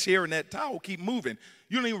away. That chair and that towel keep moving.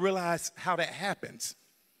 You don't even realize how that happens.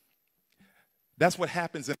 That's what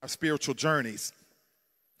happens in our spiritual journeys.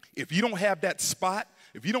 If you don't have that spot,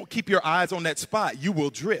 if you don't keep your eyes on that spot, you will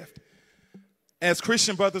drift. As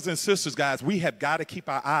Christian brothers and sisters, guys, we have got to keep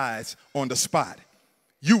our eyes on the spot.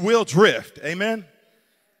 You will drift. Amen?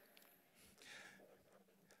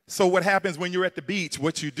 So what happens when you're at the beach,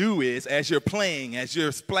 what you do is, as you're playing, as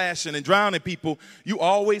you're splashing and drowning people, you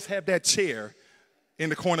always have that chair in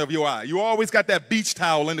the corner of your eye. You always got that beach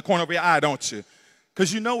towel in the corner of your eye, don't you?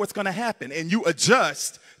 Because you know what's going to happen, and you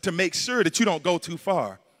adjust to make sure that you don't go too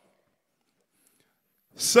far.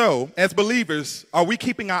 So, as believers, are we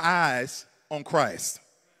keeping our eyes on Christ?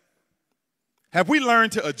 Have we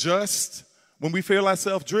learned to adjust when we feel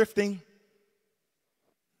ourselves drifting?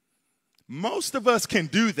 Most of us can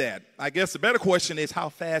do that. I guess the better question is, how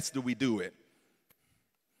fast do we do it?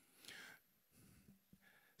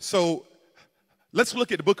 So let's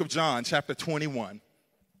look at the book of John, chapter 21.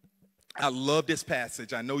 I love this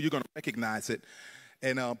passage. I know you're going to recognize it.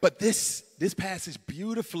 But this passage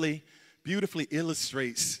beautifully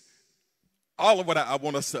illustrates all of what I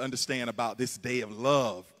want us to understand about this day of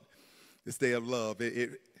love. This day of love.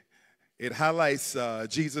 It highlights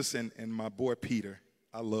Jesus and my boy Peter.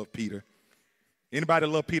 I love Peter. Anybody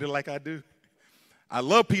love Peter like I do? I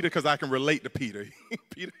love Peter because I can relate to Peter.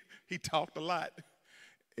 Peter, he talked a lot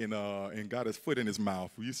and got his foot in his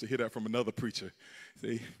mouth. We used to hear that from another preacher.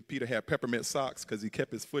 See, Peter had peppermint socks because he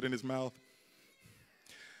kept his foot in his mouth.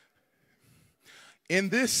 In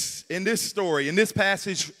this story, in this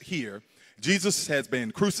passage here, Jesus has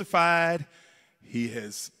been crucified. He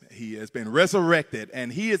has been resurrected,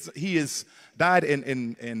 and he is died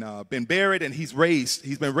and been buried, and he's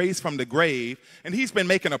been raised from the grave, and he's been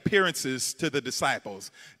making appearances to the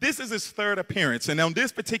disciples. This is his third appearance, and on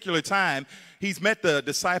this particular time, he's met the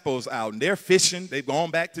disciples out, and they're fishing. They've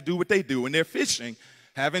gone back to do what they do, and they're fishing,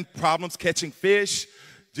 having problems catching fish.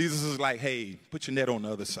 Jesus is like, hey, put your net on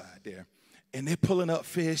the other side there. And they're pulling up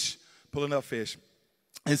fish.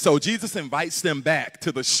 And so Jesus invites them back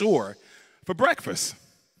to the shore for breakfast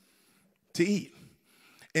to eat.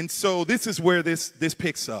 And so this is where this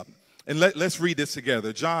picks up. And let's read this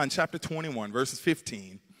together. John chapter 21, verses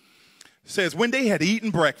 15 says, when they had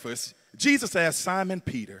eaten breakfast, Jesus asked Simon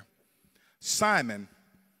Peter, Simon,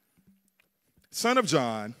 son of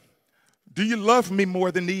John, do you love me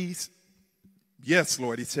more than these? Yes,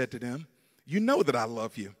 Lord, he said to them. You know that I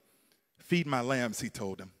love you. Feed my lambs, he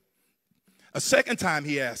told him. A second time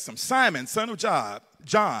he asked him, Simon, son of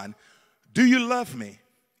John, do you love me?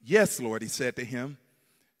 Yes, Lord, he said to him.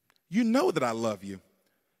 You know that I love you.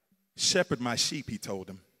 Shepherd my sheep, he told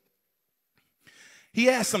him. He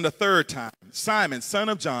asked him the third time, Simon, son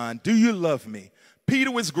of John, do you love me? Peter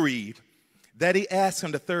was grieved that he asked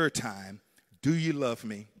him the third time, do you love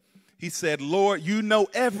me? He said, Lord, you know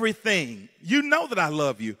everything. You know that I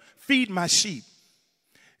love you. Feed my sheep.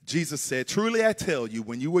 Jesus said, truly I tell you,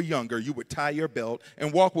 when you were younger, you would tie your belt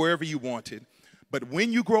and walk wherever you wanted. But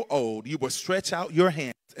when you grow old, you will stretch out your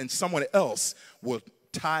hands and someone else will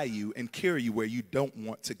tie you and carry you where you don't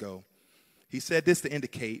want to go. He said this to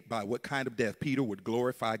indicate by what kind of death Peter would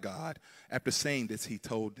glorify God. After saying this, he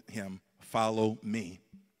told him, follow me.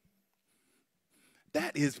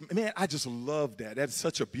 That is, man, I just love that. That's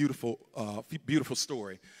such a beautiful, beautiful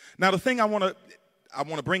story. Now, the thing I want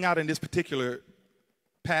to bring out in this particular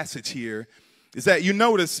passage here is that you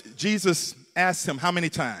notice Jesus asked him how many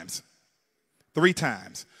times? 3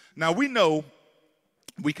 times. Now,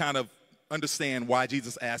 we kind of understand why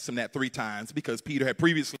Jesus asked him that 3 times, because Peter had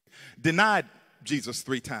previously denied Jesus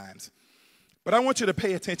 3 times. But I want you to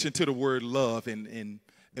pay attention to the word love, and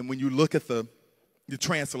when you look at the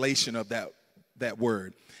translation of that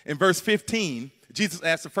word. In verse 15, Jesus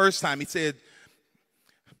asked the first time, he said,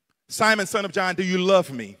 Simon, son of John, do you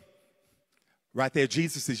love me? Right there,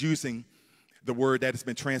 Jesus is using the word that has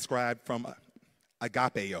been transcribed from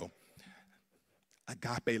agapeo.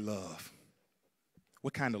 Agape love.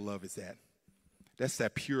 What kind of love is that? That's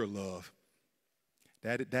that pure love.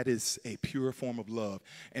 That is a pure form of love.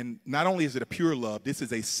 And not only is it a pure love, this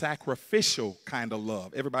is a sacrificial kind of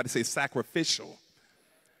love. Everybody say sacrificial.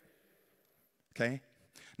 Okay?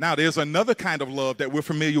 Now, there's another kind of love that we're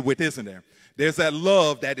familiar with, isn't there? There's that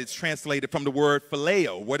love that is translated from the word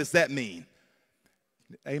phileo. What does that mean?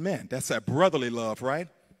 Amen. That's that brotherly love, right?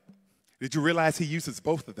 Did you realize he uses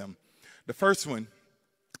both of them? The first one,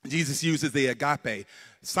 Jesus uses the agape.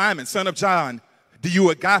 Simon, son of John, do you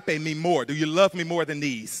agape me more? Do you love me more than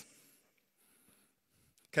these?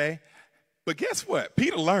 Okay? But guess what?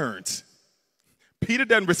 Peter learns. Peter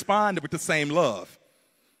doesn't respond with the same love.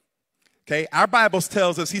 Okay? Our Bible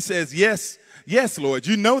tells us, he says, yes, Lord,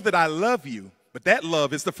 you know that I love you. But that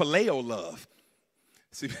love is the phileo love.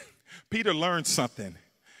 See, Peter learned something.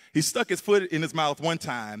 He stuck his foot in his mouth one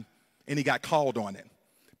time, and he got called on it.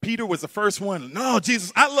 Peter was the first one. No,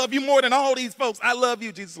 Jesus, I love you more than all these folks. I love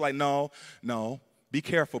you. Jesus is like, no, be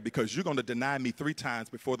careful, because you're going to deny me 3 times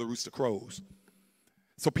before the rooster crows.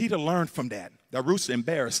 So Peter learned from that. That rooster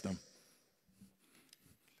embarrassed him.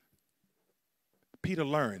 Peter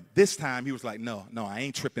learned. This time he was like, no, I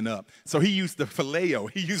ain't tripping up. So he used the phileo.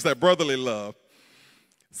 He used that brotherly love.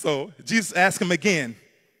 So Jesus asked him again,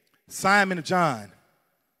 Simon of John,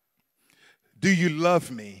 do you love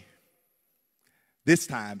me? This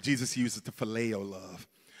time, Jesus uses the phileo love.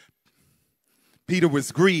 Peter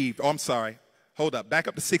was grieved. Oh, I'm sorry. Hold up, back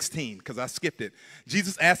up to 16, because I skipped it.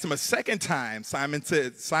 Jesus asked him a second time. Simon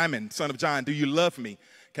said, Simon, son of John, do you love me?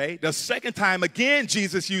 Okay, the second time again,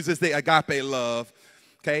 Jesus uses the agape love.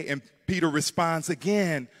 Okay, and Peter responds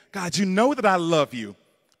again, God, you know that I love you.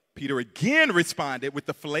 Peter again responded with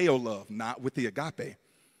the phileo love, not with the agape.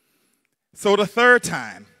 So the third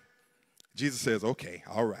time, Jesus says, okay,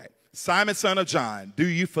 all right. Simon, son of John, do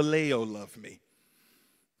you phileo love me?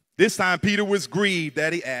 This time, Peter was grieved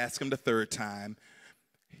that he asked him the third time.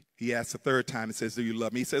 He asked the third time and says, do you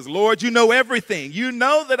love me? He says, Lord, you know everything. You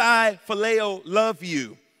know that I phileo love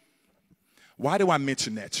you. Why do I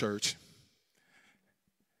mention that, church?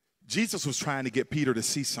 Jesus was trying to get Peter to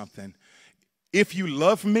see something. If you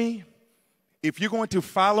love me, if you're going to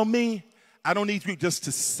follow me, I don't need you just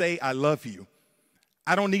to say I love you.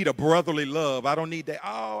 I don't need a brotherly love. I don't need that,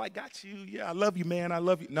 oh, I got you. Yeah, I love you, man. I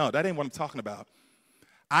love you. No, that ain't what I'm talking about.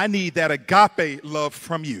 I need that agape love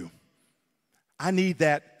from you. I need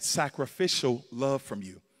that sacrificial love from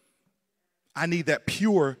you. I need that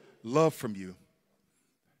pure love from you.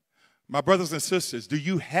 My brothers and sisters, do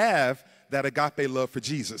you have that agape love for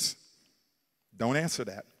Jesus? Don't answer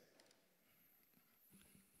that.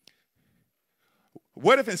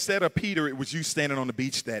 What if instead of Peter, it was you standing on the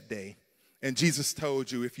beach that day and Jesus told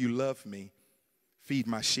you, if you love me, feed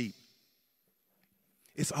my sheep?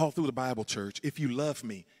 It's all through the Bible, church. If you love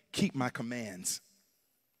me, keep my commands.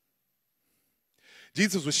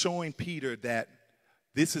 Jesus was showing Peter that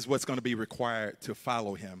this is what's going to be required to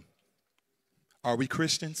follow him. Are we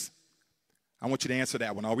Christians? I want you to answer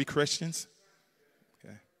that one. Are we Christians?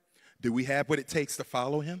 Okay. Do we have what it takes to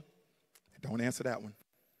follow him? Don't answer that one.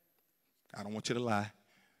 I don't want you to lie.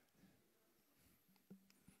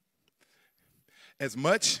 As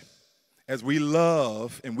much as we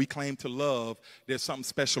love and we claim to love, there's something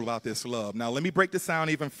special about this love. Now, let me break this down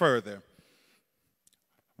even further.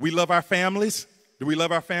 We love our families. Do we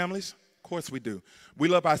love our families? Of course we do. We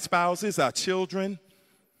love our spouses, our children.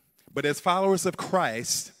 But as followers of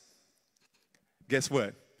Christ, guess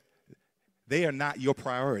what? They are not your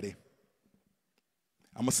priority.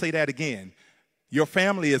 I'm going to say that again. Your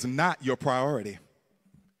family is not your priority.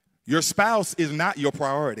 Your spouse is not your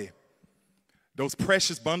priority. Those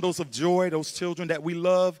precious bundles of joy, those children that we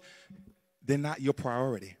love, they're not your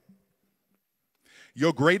priority.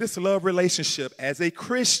 Your greatest love relationship as a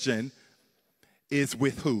Christian is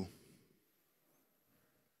with who?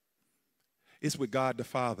 It's with God the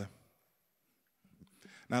Father.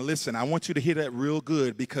 Now listen, I want you to hear that real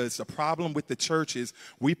good, because the problem with the church is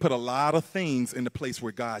we put a lot of things in the place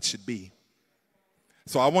where God should be.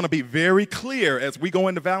 So I want to be very clear as we go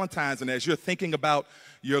into Valentine's and as you're thinking about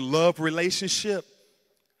your love relationship,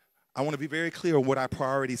 I want to be very clear on what our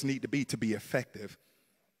priorities need to be effective.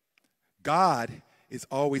 God is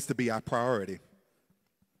always to be our priority.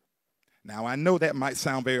 Now, I know that might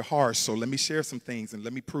sound very harsh, so let me share some things and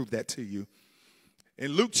let me prove that to you.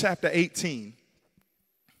 In Luke chapter 18,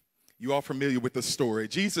 you all familiar with the story.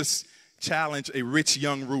 Jesus challenged a rich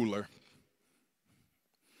young ruler.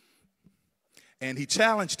 And he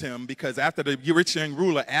challenged him because after the rich young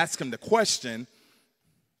ruler asked him the question,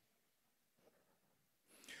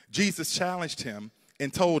 Jesus challenged him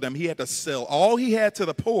and told him he had to sell all he had to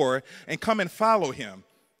the poor and come and follow him.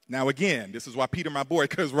 Now again, this is why Peter, my boy,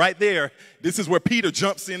 because right there, this is where Peter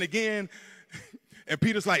jumps in again. And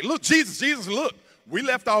Peter's like, look, Jesus, look, we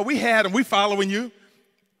left all we had and we following you.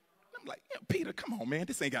 I'm like, yeah, Peter, come on, man,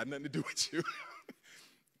 this ain't got nothing to do with you.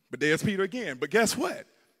 But there's Peter again. But guess what?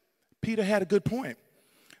 Peter had a good point.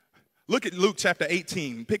 Look at Luke chapter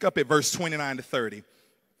 18. Pick up at verse 29 to 30.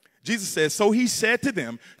 Jesus says, so he said to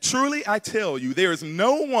them, truly I tell you, there is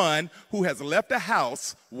no one who has left a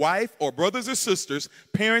house, wife, or brothers or sisters,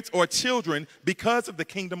 parents or children because of the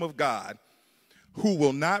kingdom of God, who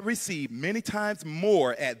will not receive many times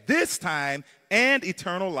more at this time and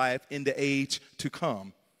eternal life in the age to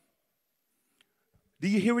come. Do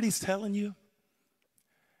you hear what he's telling you?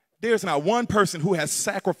 There's not one person who has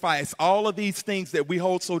sacrificed all of these things that we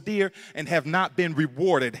hold so dear and have not been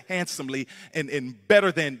rewarded handsomely and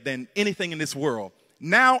better than anything in this world.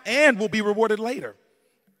 Now and will be rewarded later.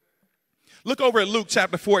 Look over at Luke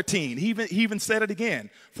chapter 14. He even said it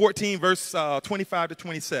again. 14 verse 25 to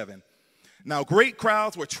 27. Now great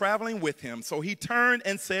crowds were traveling with him, so he turned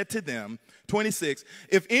and said to them, 26,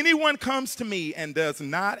 if anyone comes to me and does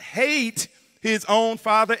not hate his own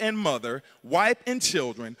father and mother, wife and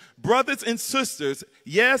children, brothers and sisters,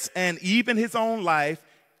 yes, and even his own life,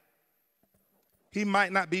 he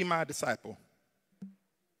might not be my disciple.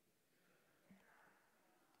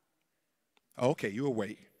 Okay, you will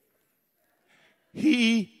wait.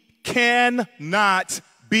 He cannot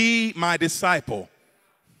be my disciple.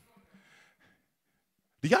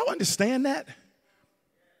 Do y'all understand that?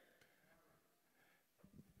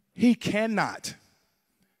 He cannot.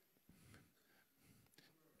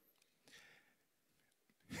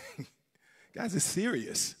 Guys, it's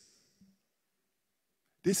serious.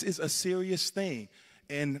 This is a serious thing.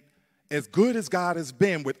 And as good as God has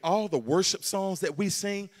been with all the worship songs that we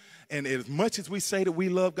sing, and as much as we say that we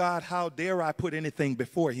love God, how dare I put anything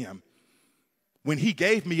before him when he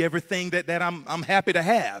gave me everything that I'm happy to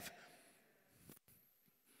have.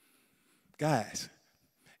 Guys,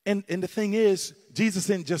 and the thing is, Jesus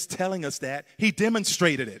isn't just telling us that. He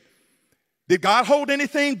demonstrated it. Did God hold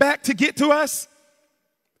anything back to get to us?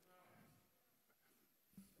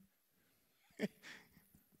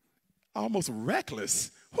 Almost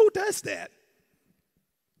reckless. Who does that?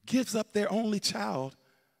 Gives up their only child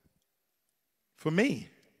for me.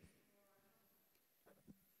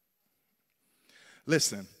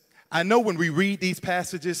 Listen, I know when we read these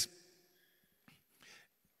passages,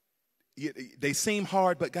 they seem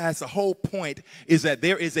hard, but guys, the whole point is that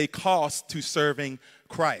there is a cost to serving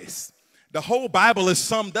Christ. The whole Bible is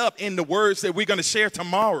summed up in the words that we're going to share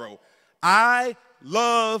tomorrow. I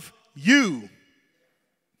love you.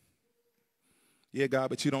 Yeah, God,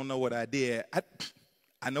 but you don't know what I did.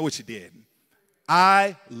 I know what you did.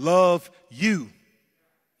 I love you.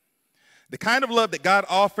 The kind of love that God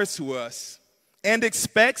offers to us and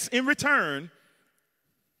expects in return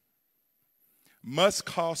must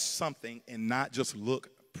cost something and not just look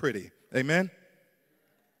pretty. Amen?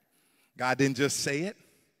 God didn't just say it.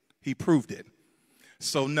 He proved it.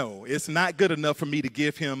 So no, it's not good enough for me to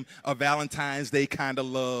give him a Valentine's Day kind of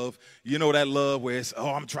love. You know that love where it's, oh,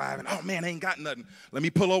 I'm driving. Oh, man, I ain't got nothing. Let me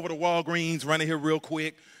pull over to Walgreens, run in here real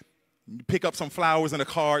quick, pick up some flowers in a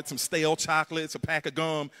cart, some stale chocolates, a pack of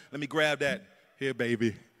gum. Let me grab that. Here,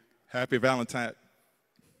 baby. Happy Valentine.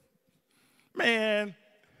 Man,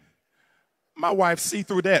 my wife see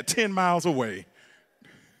through that 10 miles away.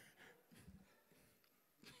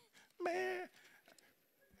 Man.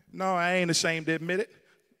 No, I ain't ashamed to admit it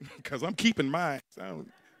because I'm keeping mine. So,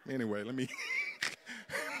 anyway, let me.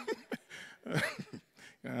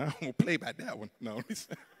 I won't play by that one. No,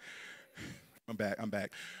 I'm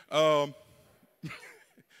back.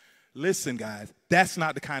 Listen, guys, that's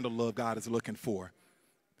not the kind of love God is looking for.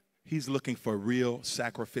 He's looking for real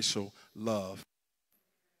sacrificial love.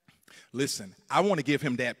 Listen, I want to give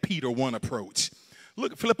him that Peter 1 approach.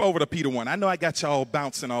 Look, flip over to Peter 1. I know I got y'all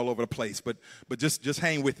bouncing all over the place, but just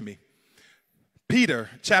hang with me. Peter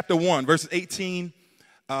chapter 1, verses 18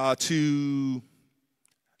 to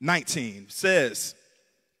 19 says,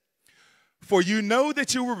 "For you know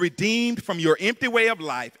that you were redeemed from your empty way of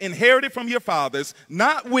life, inherited from your fathers,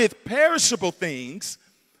 not with perishable things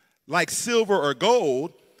like silver or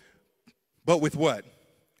gold, but with what?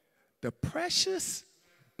 The precious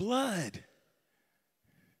blood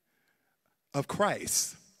of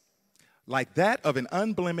Christ, like that of an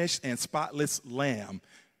unblemished and spotless lamb."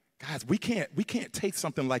 Guys, we can't take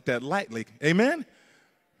something like that lightly. Amen?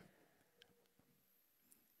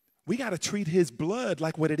 We got to treat his blood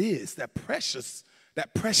like what it is, that precious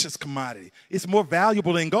commodity. It's more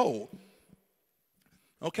valuable than gold.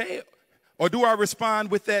 Okay? Or do I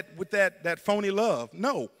respond with that phony love?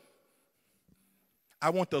 No. I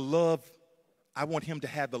want him to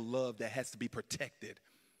have the love that has to be protected.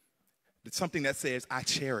 It's something that says, I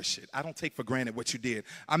cherish it. I don't take for granted what you did.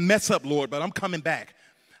 I mess up, Lord, but I'm coming back.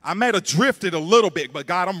 I might have drifted a little bit, but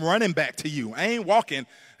God, I'm running back to you. I ain't walking.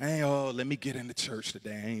 Let me get into church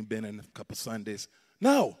today. I ain't been in a couple Sundays.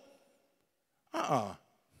 No. I'm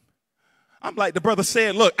like the brother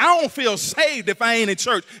said, look, I don't feel saved if I ain't in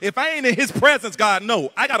church. If I ain't in his presence, God,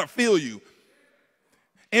 no. I got to feel you.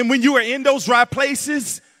 And when you are in those dry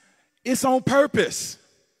places, it's on purpose.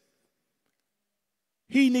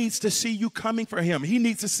 He needs to see you coming for him. He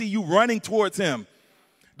needs to see you running towards him.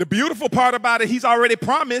 The beautiful part about it, he's already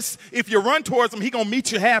promised if you run towards him, he's going to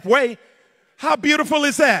meet you halfway. How beautiful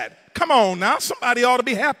is that? Come on now. Somebody ought to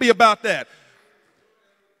be happy about that.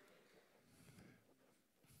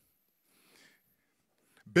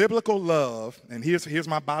 Biblical love, and here's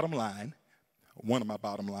my bottom line. One of my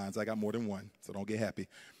bottom lines. I got more than one, so don't get happy.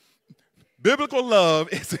 Biblical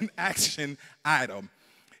love is an action item.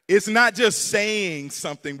 It's not just saying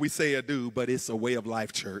something we say or do, but it's a way of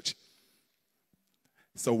life, church.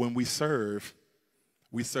 So when we serve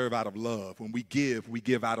out of love. When we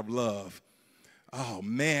give out of love. Oh,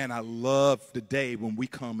 man, I love the day when we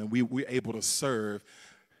come and we're able to serve.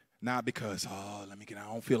 Not because, I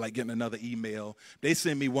don't feel like getting another email. They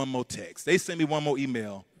send me one more text. They send me one more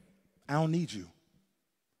email. I don't need you.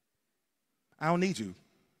 I don't need you.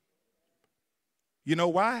 You know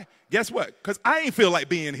why? Guess what? Because I ain't feel like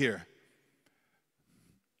being here.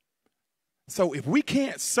 So if we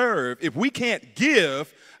can't serve, if we can't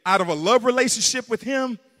give out of a love relationship with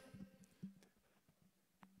him,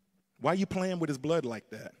 why are you playing with his blood like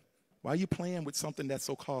that? Why are you playing with something that's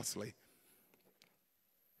so costly?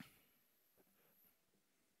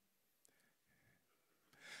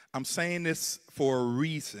 I'm saying this for a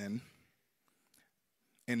reason.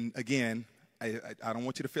 And again, I don't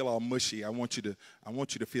want you to feel all mushy. I want you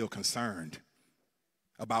to feel concerned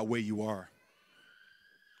about where you are.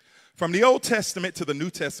 From the Old Testament to the New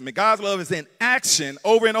Testament, God's love is in action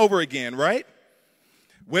over and over again, right?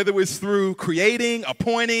 Whether it was through creating,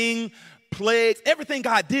 appointing, plagues, everything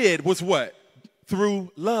God did was what?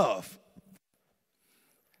 Through love.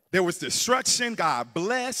 There was destruction, God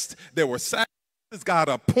blessed. There were sacrifices, God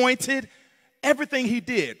appointed. Everything he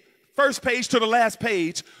did, first page to the last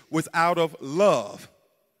page, was out of love,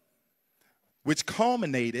 which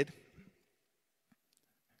culminated,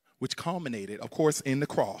 of course, in the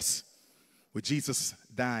cross, with Jesus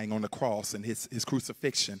dying on the cross and his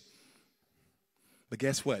crucifixion. But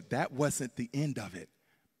guess what? That wasn't the end of it.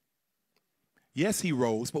 Yes, he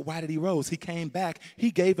rose, but why did he rose? He came back.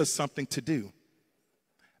 He gave us something to do.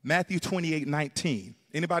 Matthew 28:19.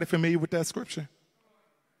 Anybody familiar with that scripture?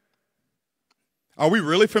 Are we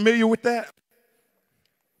really familiar with that?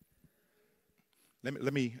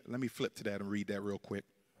 Let me flip to that and read that real quick.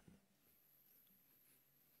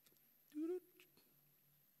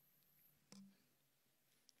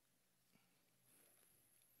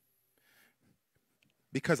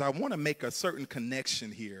 Because I want to make a certain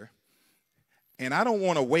connection here, and I don't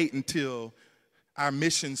want to wait until our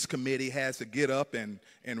missions committee has to get up and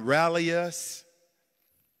rally us,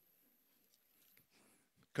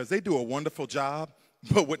 because they do a wonderful job,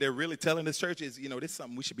 but what they're really telling the church is, this is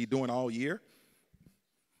something we should be doing all year.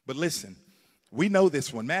 But listen, we know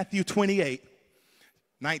this one. Matthew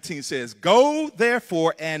 28:19 says, "Go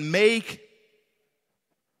therefore and make..."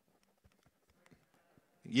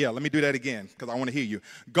 Yeah, let me do that again because I want to hear you.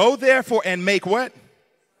 "Go therefore and make" what?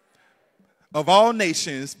 "Of all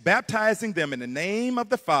nations, baptizing them in the name of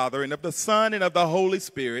the Father and of the Son and of the Holy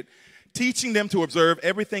Spirit, teaching them to observe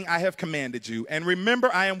everything I have commanded you. And remember,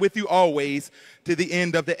 I am with you always to the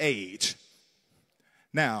end of the age."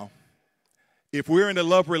 Now, if we're in a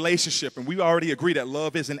love relationship and we already agree that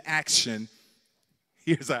love is an action,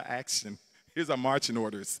 here's our action. Here's our marching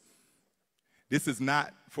orders. This is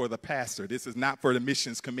not for the pastor. This is not for the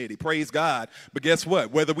missions committee. Praise God. But guess what?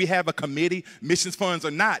 Whether we have a committee, missions funds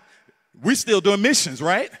or not, we're still doing missions,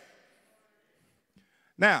 right?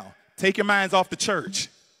 Now, take your minds off the church.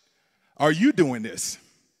 Are you doing this?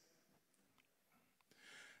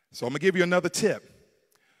 So I'm going to give you another tip.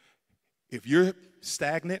 If you're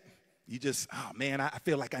stagnant, you just, oh man, I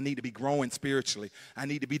feel like I need to be growing spiritually. I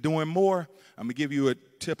need to be doing more. I'm going to give you a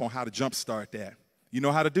tip on how to jumpstart that. You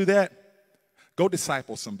know how to do that? Go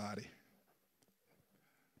disciple somebody.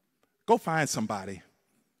 Go find somebody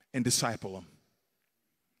and disciple them.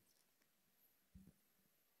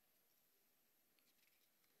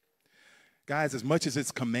 Guys, as much as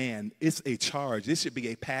it's command, it's a charge. This should be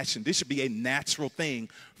a passion. This should be a natural thing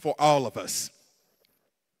for all of us.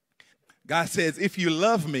 God says, if you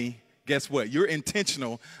love me, guess what? You're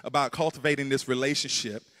intentional about cultivating this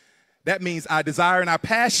relationship. That means our desire and our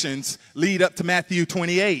passions lead up to Matthew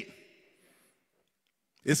 28.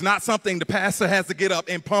 It's not something the pastor has to get up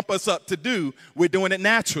and pump us up to do. We're doing it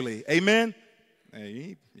naturally. Amen?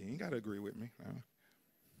 Hey, you ain't got to agree with me.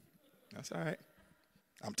 That's all right.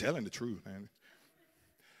 I'm telling the truth, man.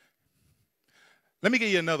 Let me give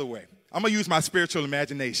you another way. I'm going to use my spiritual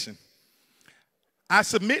imagination. I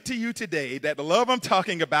submit to you today that the love I'm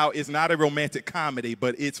talking about is not a romantic comedy,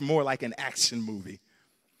 but it's more like an action movie.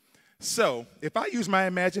 So if I use my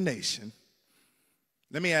imagination,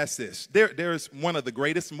 let me ask this. There's one of the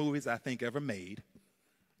greatest movies I think ever made.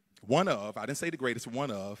 I didn't say the greatest,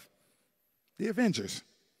 one of, The Avengers.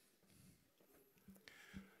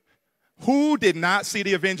 Who did not see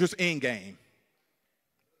The Avengers Endgame?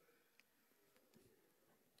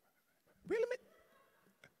 Really?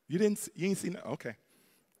 You didn't see no? Okay.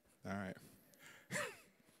 All right.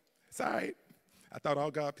 It's all right. I thought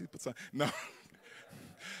all God people saw. No.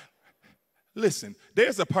 Listen,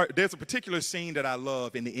 there's a particular scene that I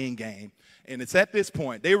love in the Endgame, and it's at this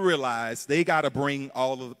point they realize they got to bring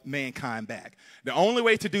all of mankind back. The only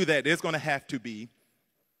way to do that, there's going to have to be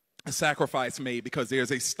a sacrifice made because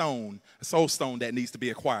there's a soul stone that needs to be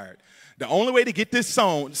acquired. The only way to get this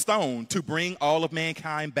stone to bring all of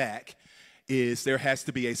mankind back is there has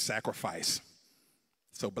to be a sacrifice.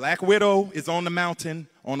 So Black Widow is on the mountain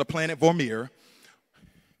on the planet Vormir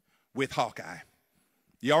with Hawkeye.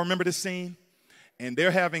 Y'all remember this scene? And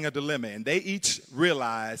they're having a dilemma, and they each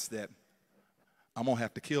realize that I'm going to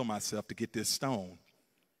have to kill myself to get this stone.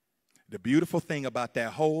 The beautiful thing about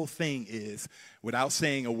that whole thing is, without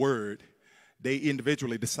saying a word, they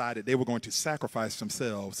individually decided they were going to sacrifice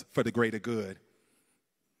themselves for the greater good.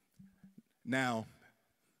 Now,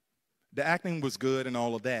 the acting was good and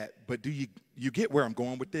all of that, but do you get where I'm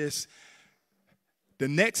going with this? The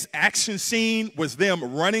next action scene was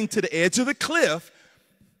them running to the edge of the cliff.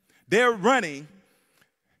 They're running.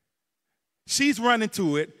 She's running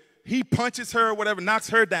to it. He punches her, whatever, knocks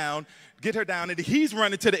her down, get her down, and he's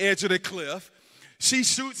running to the edge of the cliff. She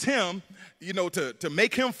shoots him, to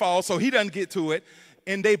make him fall so he doesn't get to it,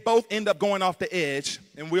 and they both end up going off the edge.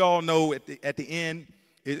 And we all know at the end,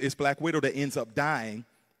 it's Black Widow that ends up dying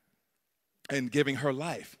and giving her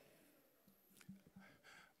life.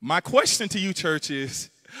 My question to you, church, is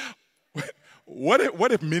what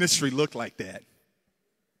if ministry looked like that?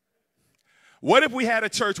 What if we had a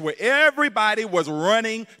church where everybody was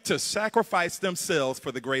running to sacrifice themselves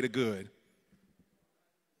for the greater good?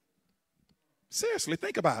 Seriously,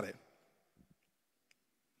 think about it.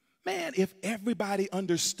 Man, if everybody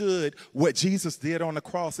understood what Jesus did on the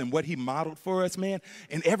cross and what he modeled for us, man,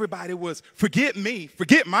 and everybody was, forget me,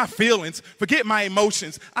 forget my feelings, forget my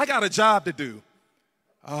emotions, I got a job to do.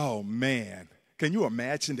 Oh, man. Can you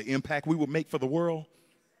imagine the impact we would make for the world?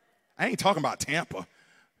 I ain't talking about Tampa.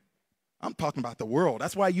 I'm talking about the world.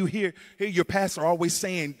 That's why you hear your pastor always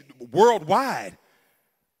saying worldwide.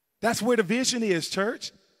 That's where the vision is,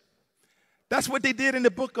 church. That's what they did in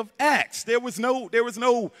the book of Acts. There was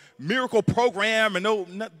no miracle program and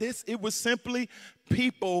it was simply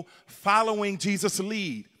people following Jesus'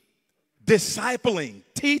 lead, discipling,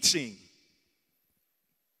 teaching.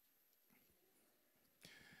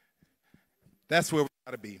 That's where we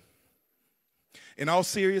got to be. In all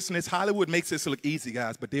seriousness, Hollywood makes this look easy,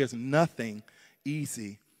 guys, but there's nothing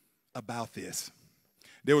easy about this.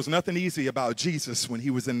 There was nothing easy about Jesus when he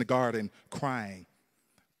was in the garden crying,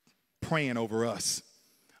 praying over us,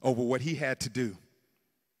 over what he had to do.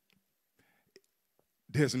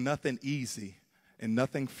 There's nothing easy and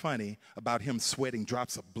nothing funny about him sweating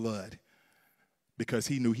drops of blood because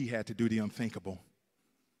he knew he had to do the unthinkable.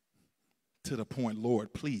 To the point,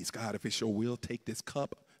 Lord, please, God, if it's your will, take this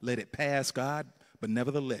cup, let it pass, God, but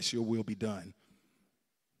nevertheless, your will be done.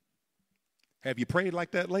 Have you prayed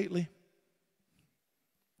like that lately?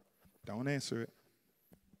 Don't answer it.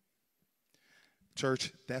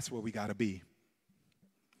 Church, that's where we got to be.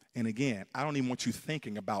 And again, I don't even want you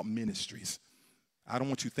thinking about ministries. I don't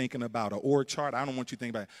want you thinking about an org chart. I don't want you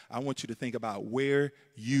thinking about it. I want you to think about where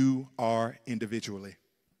you are individually,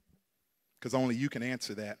 because only you can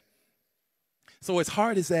answer that. So as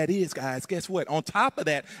hard as that is, guys, guess what? On top of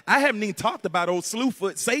that, I haven't even talked about old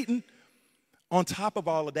slewfoot Satan. On top of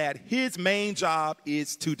all of that, his main job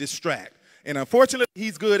is to distract. And unfortunately,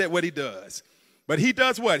 he's good at what he does. But he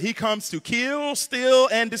does what? He comes to kill, steal,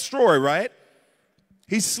 and destroy, right?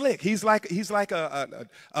 He's slick. He's like a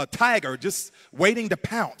tiger just waiting to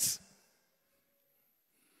pounce.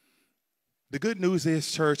 The good news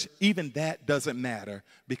is, church, even that doesn't matter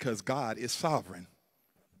because God is sovereign.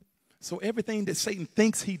 So everything that Satan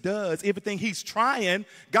thinks he does, everything he's trying,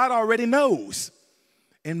 God already knows.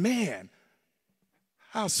 And man,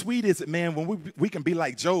 how sweet is it, man, when we can be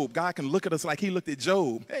like Job. God can look at us like he looked at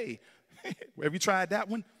Job. Hey, have you tried that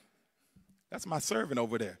one? That's my servant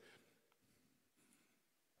over there.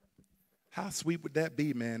 How sweet would that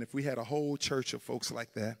be, man, if we had a whole church of folks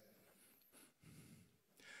like that?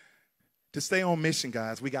 To stay on mission,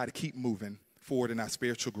 guys, we got to keep moving forward in our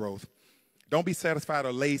spiritual growth. Don't be satisfied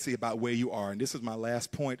or lazy about where you are. And this is my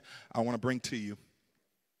last point I want to bring to you.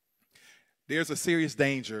 There's a serious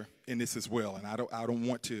danger in this as well, and I don't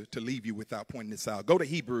want to leave you without pointing this out. Go to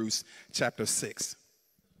Hebrews chapter 6.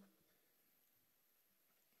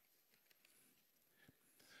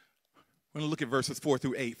 We're going to look at verses 4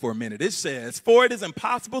 through 8 for a minute. It says, "For it is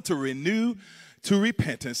impossible to renew to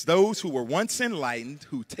repentance those who were once enlightened,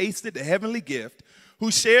 who tasted the heavenly gift,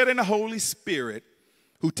 who shared in the Holy Spirit,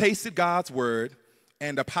 who tasted God's word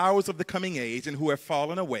and the powers of the coming age, and who have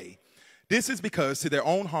fallen away. This is because to their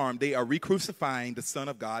own harm they are re-crucifying the Son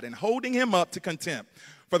of God and holding him up to contempt.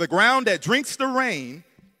 For the ground that drinks the rain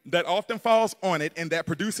that often falls on it and that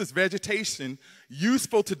produces vegetation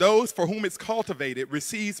useful to those for whom it's cultivated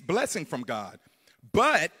receives blessing from God.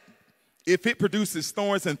 But if it produces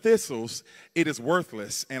thorns and thistles, it is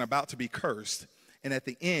worthless and about to be cursed, and at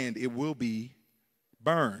the end it will be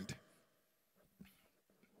burned."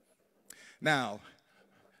 Now,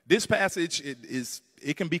 this passage,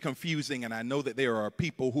 it can be confusing, and I know that there are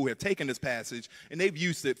people who have taken this passage and they've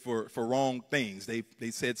used it for wrong things. They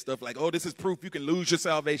said stuff like, oh, this is proof you can lose your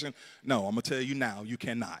salvation. No, I'm going to tell you now, you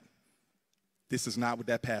cannot. This is not what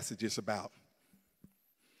that passage is about.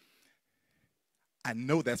 I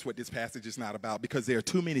know that's what this passage is not about because there are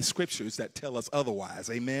too many scriptures that tell us otherwise.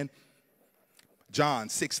 Amen. John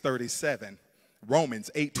 6:37, Romans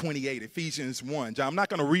 8:28, Ephesians 1. John, I'm not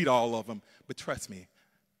going to read all of them, but trust me.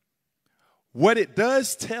 What it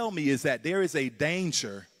does tell me is that there is a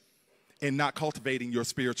danger in not cultivating your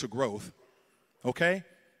spiritual growth. Okay?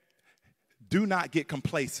 Do not get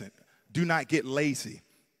complacent. Do not get lazy.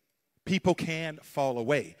 People can fall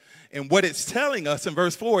away. And what it's telling us in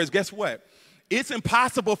verse 4 is, guess what? It's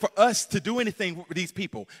impossible for us to do anything with these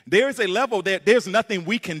people. There is a level that there's nothing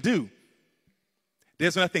we can do.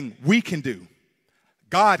 There's nothing we can do.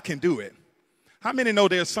 God can do it. How many know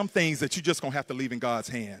there's some things that you're just going to have to leave in God's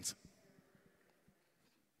hands?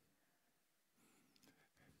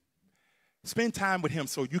 Spend time with him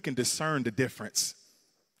so you can discern the difference.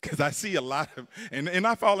 Because I see a lot of, and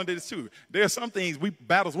I fall into this too. There are some things,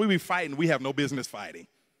 battles we be fighting, we have no business fighting.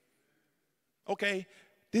 Okay?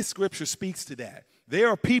 This scripture speaks to that. There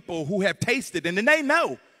are people who have tasted and then they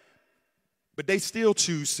know, but they still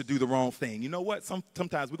choose to do the wrong thing. You know what?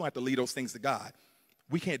 Sometimes we're going to have to leave those things to God.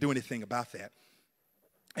 We can't do anything about that.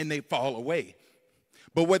 And they fall away.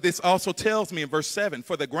 But what this also tells me in verse 7,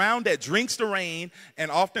 for the ground that drinks the rain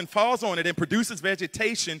and often falls on it and produces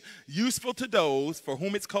vegetation useful to those for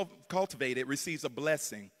whom it's cultivated receives a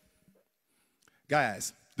blessing.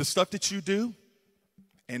 Guys, the stuff that you do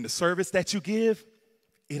and the service that you give,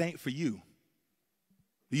 it ain't for you.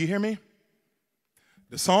 Do you hear me?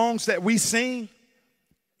 The songs that we sing,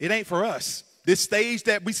 it ain't for us. This stage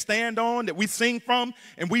that we stand on, that we sing from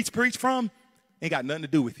and we preach from, ain't got nothing to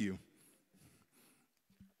do with you.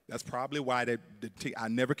 That's probably why I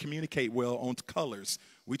never communicate well on colors.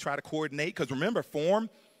 We try to coordinate because remember, form,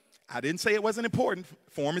 I didn't say it wasn't important.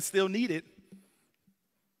 Form is still needed.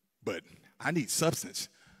 But I need substance.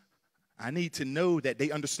 I need to know that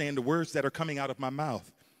they understand the words that are coming out of my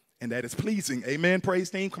mouth and that it's pleasing. Amen, praise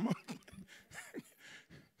team, come on.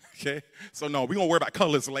 Okay, so no, we're going to worry about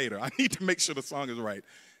colors later. I need to make sure the song is right.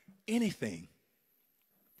 Anything.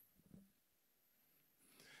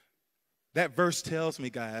 That verse tells me,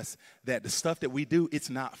 guys, that the stuff that we do, it's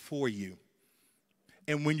not for you.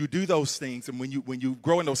 And when you do those things and when you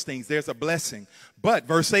grow in those things, there's a blessing. But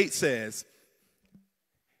verse 8 says,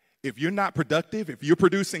 if you're not productive, if you're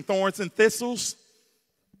producing thorns and thistles,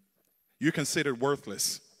 you're considered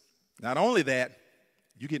worthless. Not only that,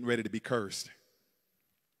 you're getting ready to be cursed.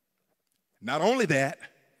 Not only that,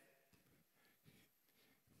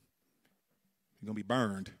 you're going to be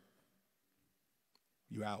burned.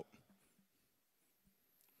 You out.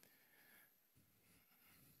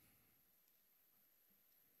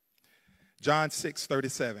 John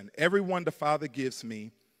 6:37, everyone the Father gives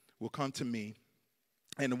me will come to me,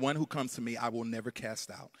 and the one who comes to me I will never cast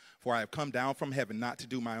out. For I have come down from heaven not to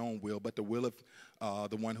do my own will, but the will of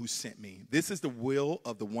the one who sent me. This is the will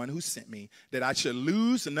of the one who sent me, that I should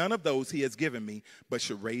lose none of those he has given me, but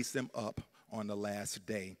should raise them up on the last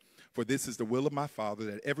day. For this is the will of my Father,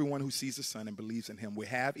 that everyone who sees the Son and believes in him will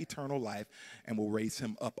have eternal life and will raise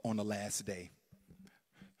him up on the last day.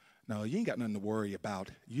 No, you ain't got nothing to worry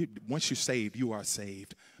about. Once you're saved, you are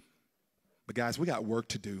saved. But guys, we got work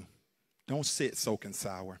to do. Don't sit soaking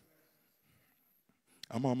sour.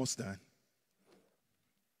 I'm almost done.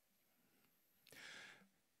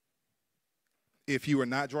 If you are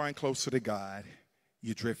not drawing closer to God,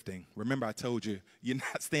 you're drifting. Remember, I told you, you're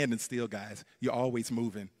not standing still, guys. You're always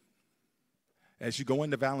moving. As you go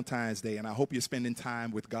into Valentine's Day, and I hope you're spending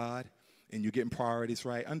time with God, and you're getting priorities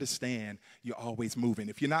right, understand you're always moving.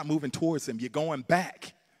 If you're not moving towards him, you're going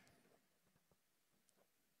back.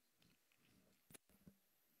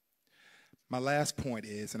 My last point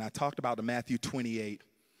is, and I talked about the Matthew 28,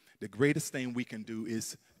 the greatest thing we can do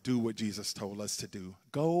is do what Jesus told us to do.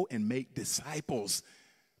 Go and make disciples.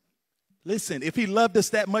 Listen, if he loved us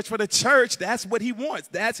that much for the church, that's what he wants.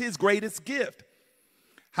 That's his greatest gift.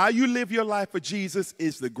 How you live your life for Jesus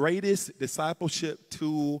is the greatest discipleship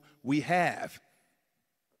tool we have.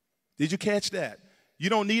 Did you catch that? You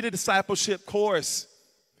don't need a discipleship course.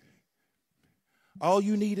 All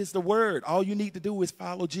you need is the word. All you need to do is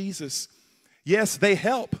follow Jesus. Yes, they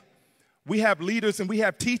help. We have leaders and we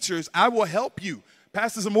have teachers. I will help you.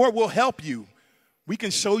 Pastor Zamora will help you. We can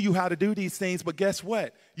show you how to do these things, but guess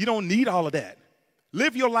what? You don't need all of that.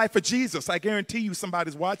 Live your life for Jesus. I guarantee you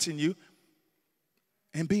somebody's watching you.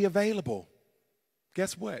 And be available.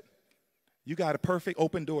 Guess what? You got a perfect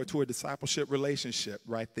open door to a discipleship relationship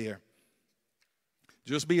right there.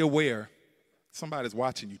 Just be aware. Somebody's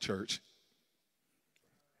watching you, church.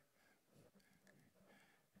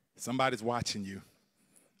 Somebody's watching you.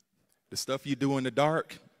 The stuff you do in the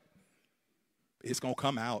dark, It's going to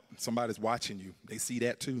come out. Somebody's watching you. They see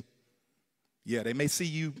that too. Yeah, they may see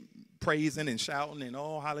you praising and shouting and,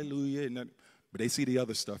 oh, hallelujah, but they see the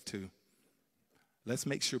other stuff too. Let's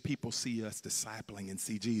make sure people see us discipling and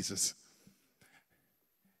see Jesus.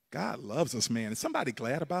 God loves us, man. Is somebody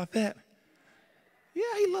glad about that? Yeah,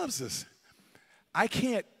 he loves us. I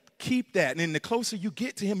can't keep that. And then the closer you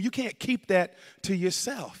get to him, you can't keep that to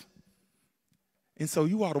yourself. And so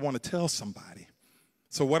you ought to want to tell somebody.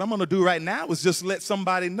 So what I'm going to do right now is just let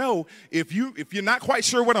somebody know, if you're not quite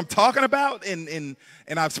sure what I'm talking about and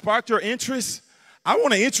I've sparked your interest, I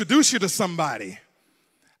want to introduce you to somebody.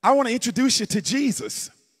 I want to introduce you to Jesus.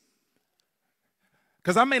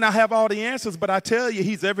 Because I may not have all the answers, but I tell you,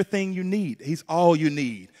 he's everything you need. He's all you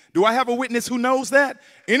need. Do I have a witness who knows that?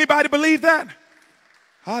 Anybody believe that?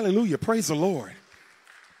 Hallelujah. Praise the Lord.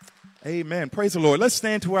 Amen. Praise the Lord. Let's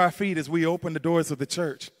stand to our feet as we open the doors of the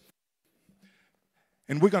church.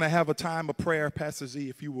 And we're going to have a time of prayer, Pastor Z,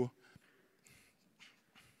 if you will.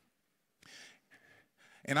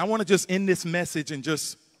 And I want to just end this message and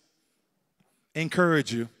just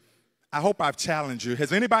encourage you. I hope I've challenged you.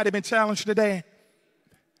 Has anybody been challenged today?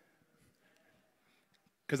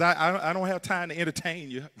 Because I don't have time to entertain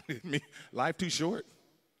you. Life too short.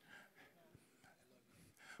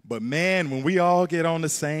 But man, when we all get on the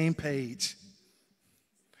same page,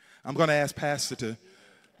 I'm going to ask Pastor to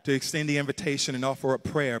extend the invitation and offer up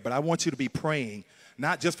prayer. But I want you to be praying,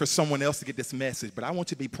 not just for someone else to get this message, but I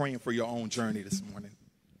want you to be praying for your own journey this morning.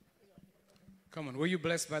 Come on, were you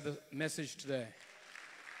blessed by the message today?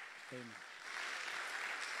 Amen.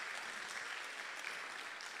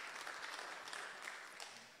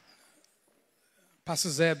 Pastor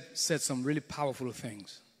Zeb said some really powerful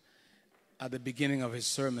things at the beginning of his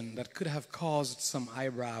sermon that could have caused some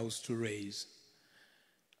eyebrows to raise.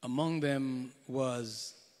 Among them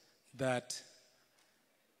was that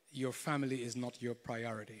your family is not your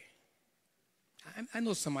priority. I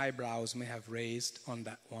know some eyebrows may have raised on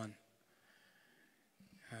that one.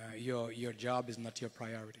 Your job is not your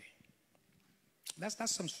priority. That's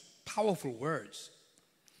some powerful words.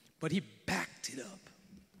 But he backed it up.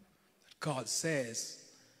 God says,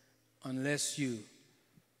 unless you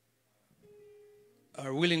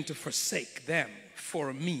are willing to forsake them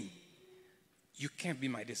for me, you can't be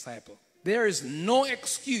my disciple. There is no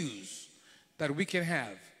excuse that we can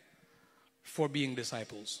have for being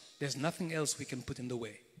disciples. There's nothing else we can put in the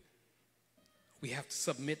way. We have to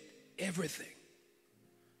submit everything.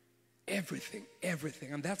 Everything,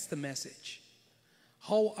 everything. And that's the message.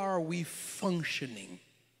 How are we functioning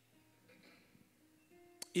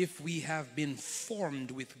if we have been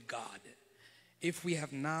formed with God? If we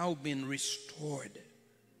have now been restored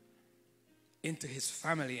into his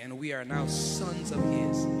family and we are now sons of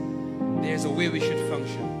his, there's a way we should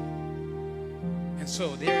function. And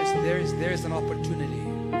so there's an opportunity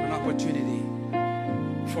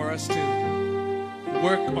for us to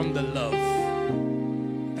work on the love.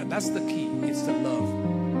 That's the key. It's the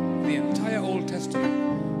love. The entire Old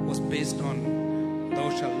Testament was based on thou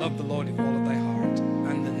shalt love the Lord with all of thy heart,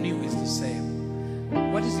 and the New is the same.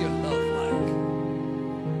 What is your love like?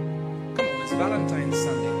 Come on, it's Valentine's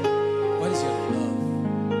Sunday. What is your love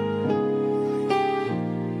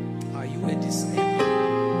like? Are you a disciple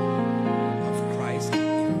of Christ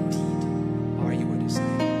indeed? Are you a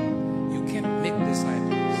disciple? You can't make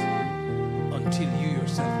disciples until you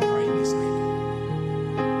yourself are a disciple.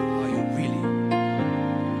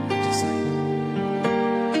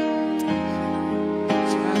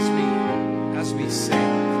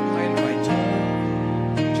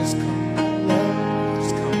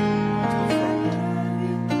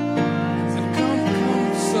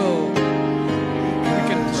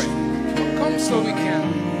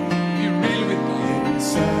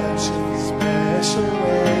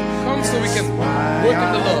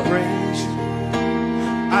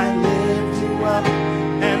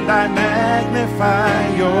 I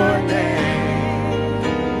magnify your name.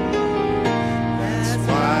 That's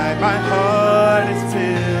why my heart is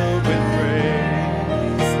filled with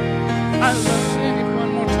praise. I love you. Sing it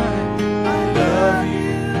one more time. I love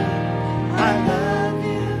you. I love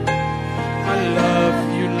you. I love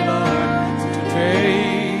you, Lord,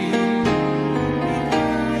 today.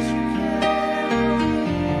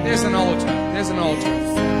 There's an altar. There's an altar.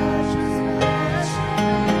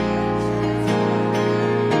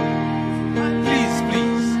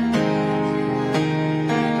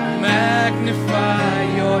 Magnify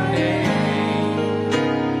your name.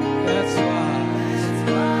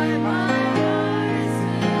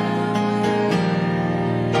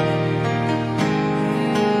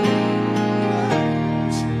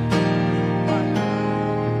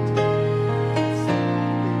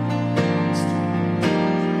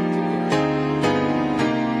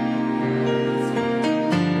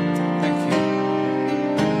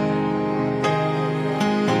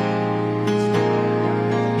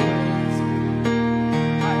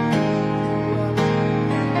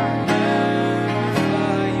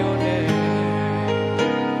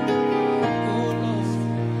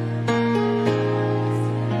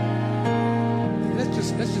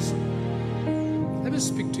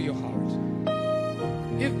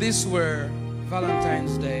 were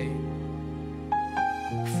Valentine's Day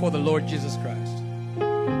for the Lord Jesus Christ,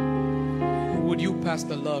 would you pass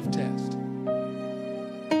the love test?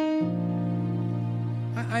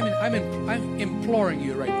 I'm imploring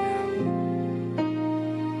you right now.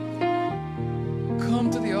 Come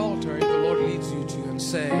to the altar if the Lord leads you to and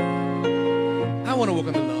say, I want to work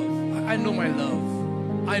on the love. I know my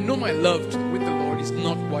love. I know my love with the Lord is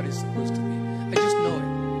not what it's supposed to be. I just know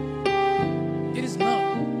it. It is not.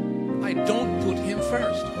 I don't put Him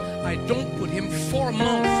first. I don't put Him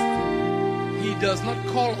foremost. He does not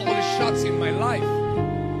call all the shots in my life.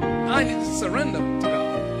 I need to surrender to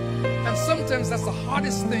God. And sometimes that's the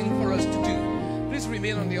hardest thing for us to do. Please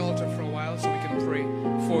remain on the altar for a while so we can pray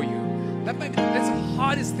for you. That's the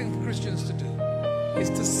hardest thing for Christians to do, is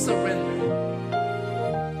to surrender.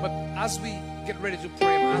 But as we get ready to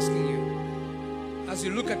pray, I'm asking you, as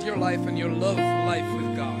you look at your life and your love life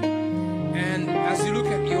with God, and as you look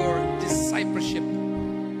at your discipleship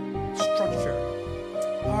structure,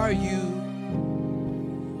 are you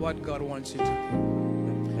what God wants you to be?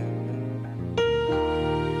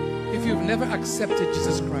 If you've never accepted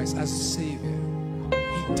Jesus Christ as Savior,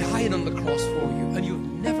 He died on the cross for you, and you've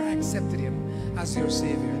never accepted Him as your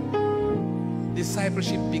Savior,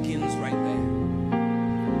 discipleship begins right there.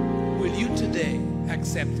 Will you today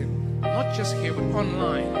accept Him? Not just here, but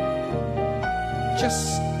online.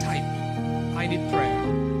 Just type, I need prayer.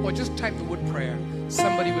 Or just type the word prayer.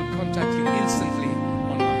 Somebody will contact you instantly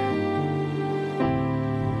online.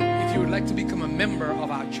 If you would like to become a member of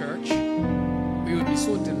our church, we would be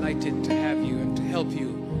so delighted to have you and to help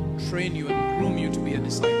you, train you and groom you to be a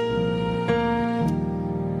disciple.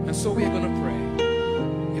 And so we are going to pray.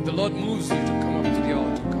 If the Lord moves you to come up to the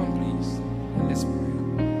altar, come please, and let's pray.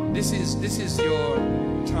 This is your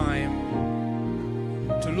time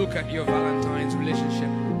to look at your Valentine's relationship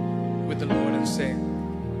with the Lord and say,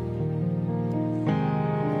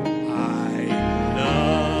 I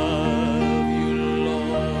love you,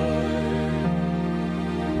 Lord,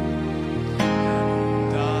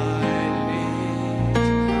 and I lift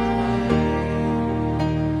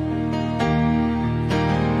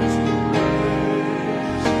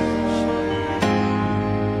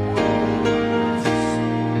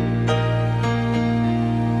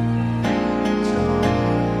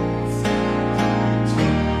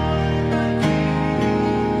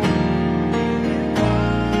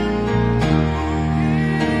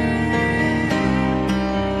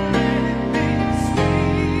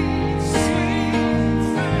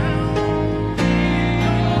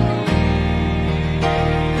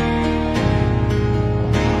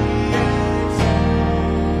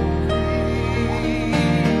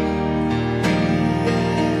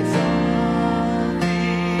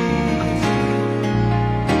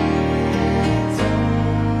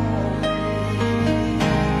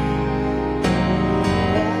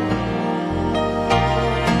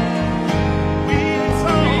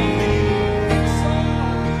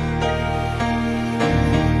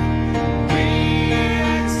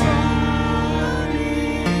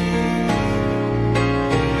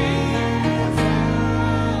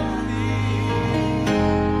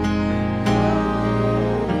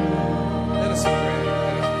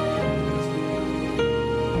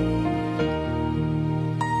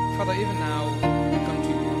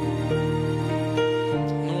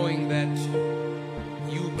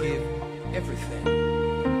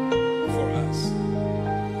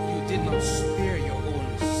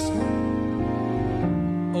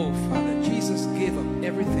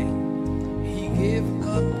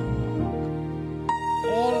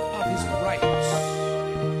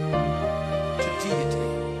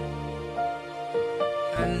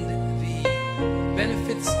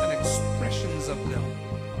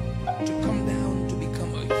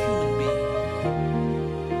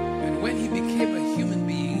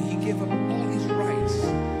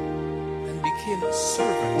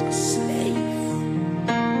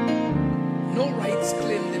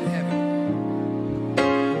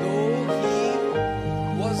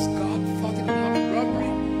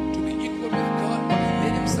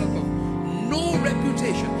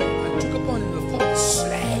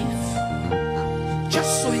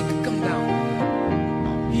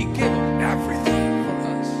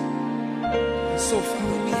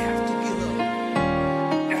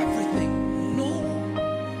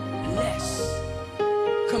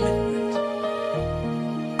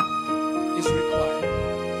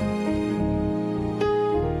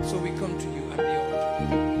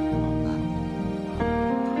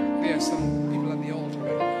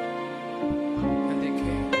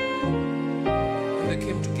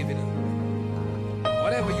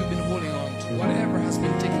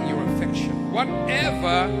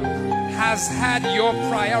whatever has had your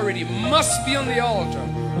priority must be on the altar,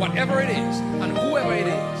 whatever it is and whoever it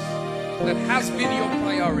is that has been your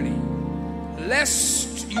priority,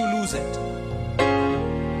 lest you lose it.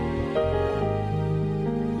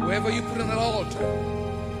 Whoever you put on that altar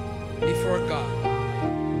before God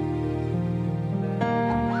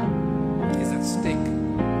is at stake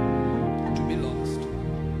to be lost.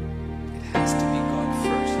 It has to be God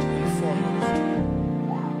first and foremost.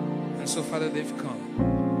 And so, Father, they've come.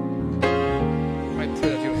 I pray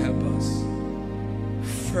that you'll help us.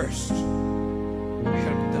 First, help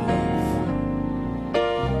the love.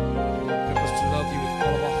 Help us to love you with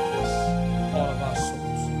all of our hearts, all of our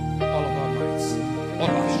souls, all of our minds, all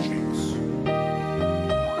of our strengths.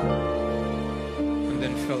 And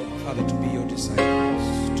then, Father, to be your disciples,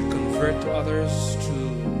 to convert others to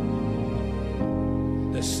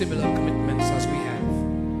the similar commitments as we have.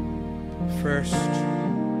 First,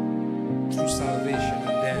 through salvation,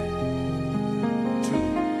 and then to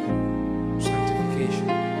sanctification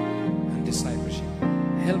and discipleship.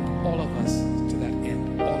 Help all of us to that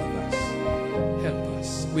end. All of us. Help us.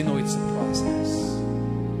 We know it's a process.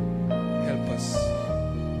 Help us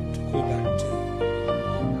to go back to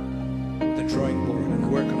the drawing board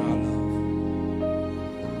and work on our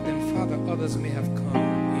love. Then, Father, others may have come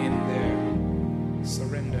in their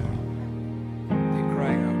surrender. They're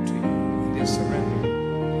crying out to you in their surrender.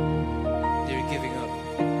 They're giving up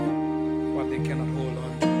what they cannot hold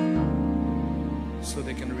on to so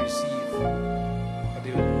they can receive what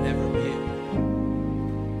they will never be able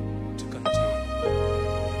to contain.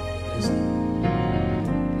 Bless them.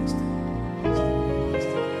 Bless them. Bless them. Bless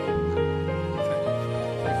them. Thank you for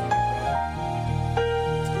my brother.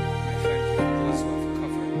 I thank you for those who have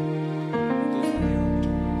covered, those on the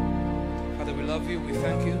altar. Father, we love you. We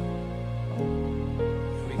thank you.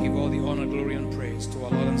 We give all the honor, glory, and praise to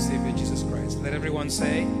our Lord and Savior Jesus Christ. Let everyone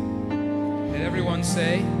say,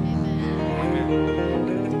 Amen.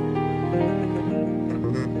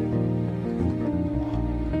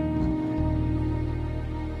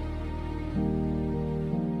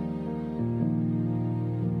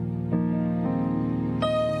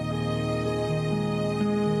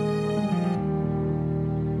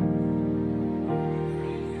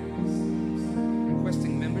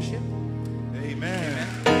 Requesting membership. Amen.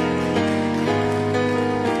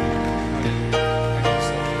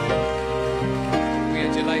 We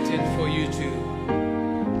are delighted for you to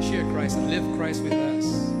share Christ and live Christ with us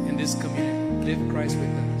in this community. Live Christ with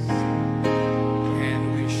us.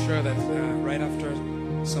 And we're sure that right after,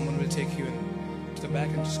 someone will take you to the back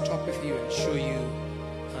and just talk with you and show you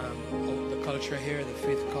the culture here, the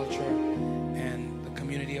faith culture, and the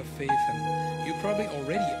community of faith. And you probably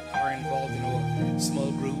already are involved in all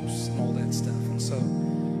small groups and all that stuff. And so,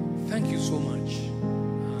 thank you so much.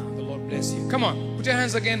 The Lord bless you. Come on, put your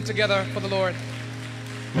hands again together for the Lord.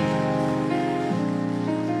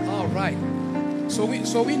 All right. So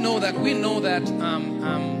we know that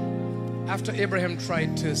after Abraham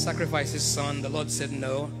tried to sacrifice his son, the Lord said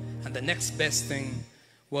no, and the next best thing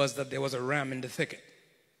was that there was a ram in the thicket.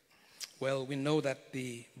 Well, we know that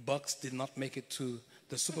the Bucks did not make it to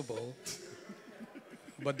the Super Bowl,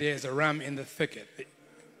 but there's a ram in the thicket.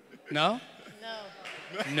 No?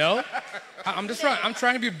 No? I'm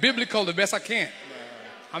trying to be biblical the best I can.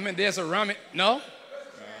 I mean, there's a ram. No?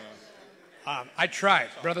 I tried,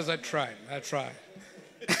 brothers. I tried.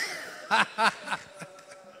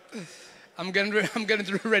 I'm getting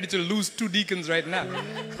ready to lose 2 deacons right now.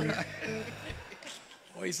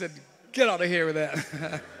 Oh, he said, "Get out of here with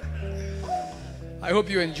that." I hope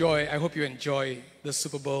you enjoy the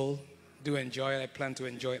Super Bowl. Do enjoy it. I plan to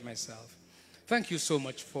enjoy it myself. Thank you so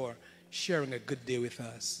much for sharing a good day with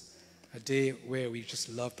us. A day where we just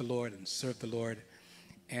love the Lord and serve the Lord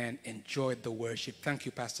and enjoyed the worship. Thank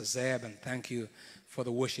you, Pastor Zeb, and thank you for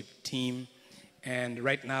the worship team. And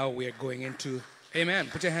right now we are going into, amen.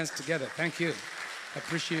 Put your hands together. Thank you. I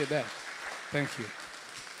appreciate that. Thank you.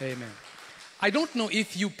 Amen. I don't know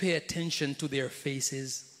if you pay attention to their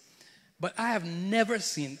faces, but I have never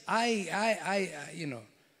seen, I'm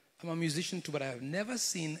a musician too, but I have never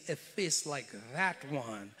seen a face like that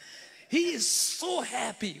one. He is so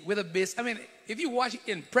happy with a bass. I mean, if you watch it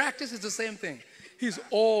in practice, it's the same thing. He's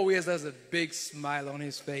always has a big smile on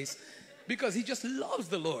his face because he just loves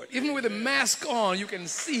the Lord. Even with a mask on, you can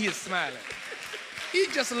see he's smiling. He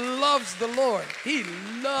just loves the Lord. He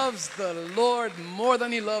loves the Lord more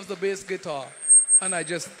than he loves the bass guitar. And I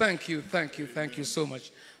just thank you so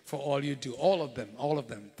much for all you do. All of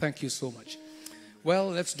them. Thank you so much. Well,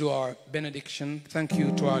 let's do our benediction. Thank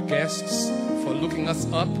you to our guests for looking us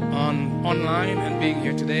up online and being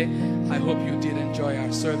here today. I hope you did enjoy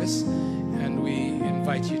our service, and we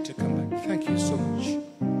invite you to come back. Thank you so much.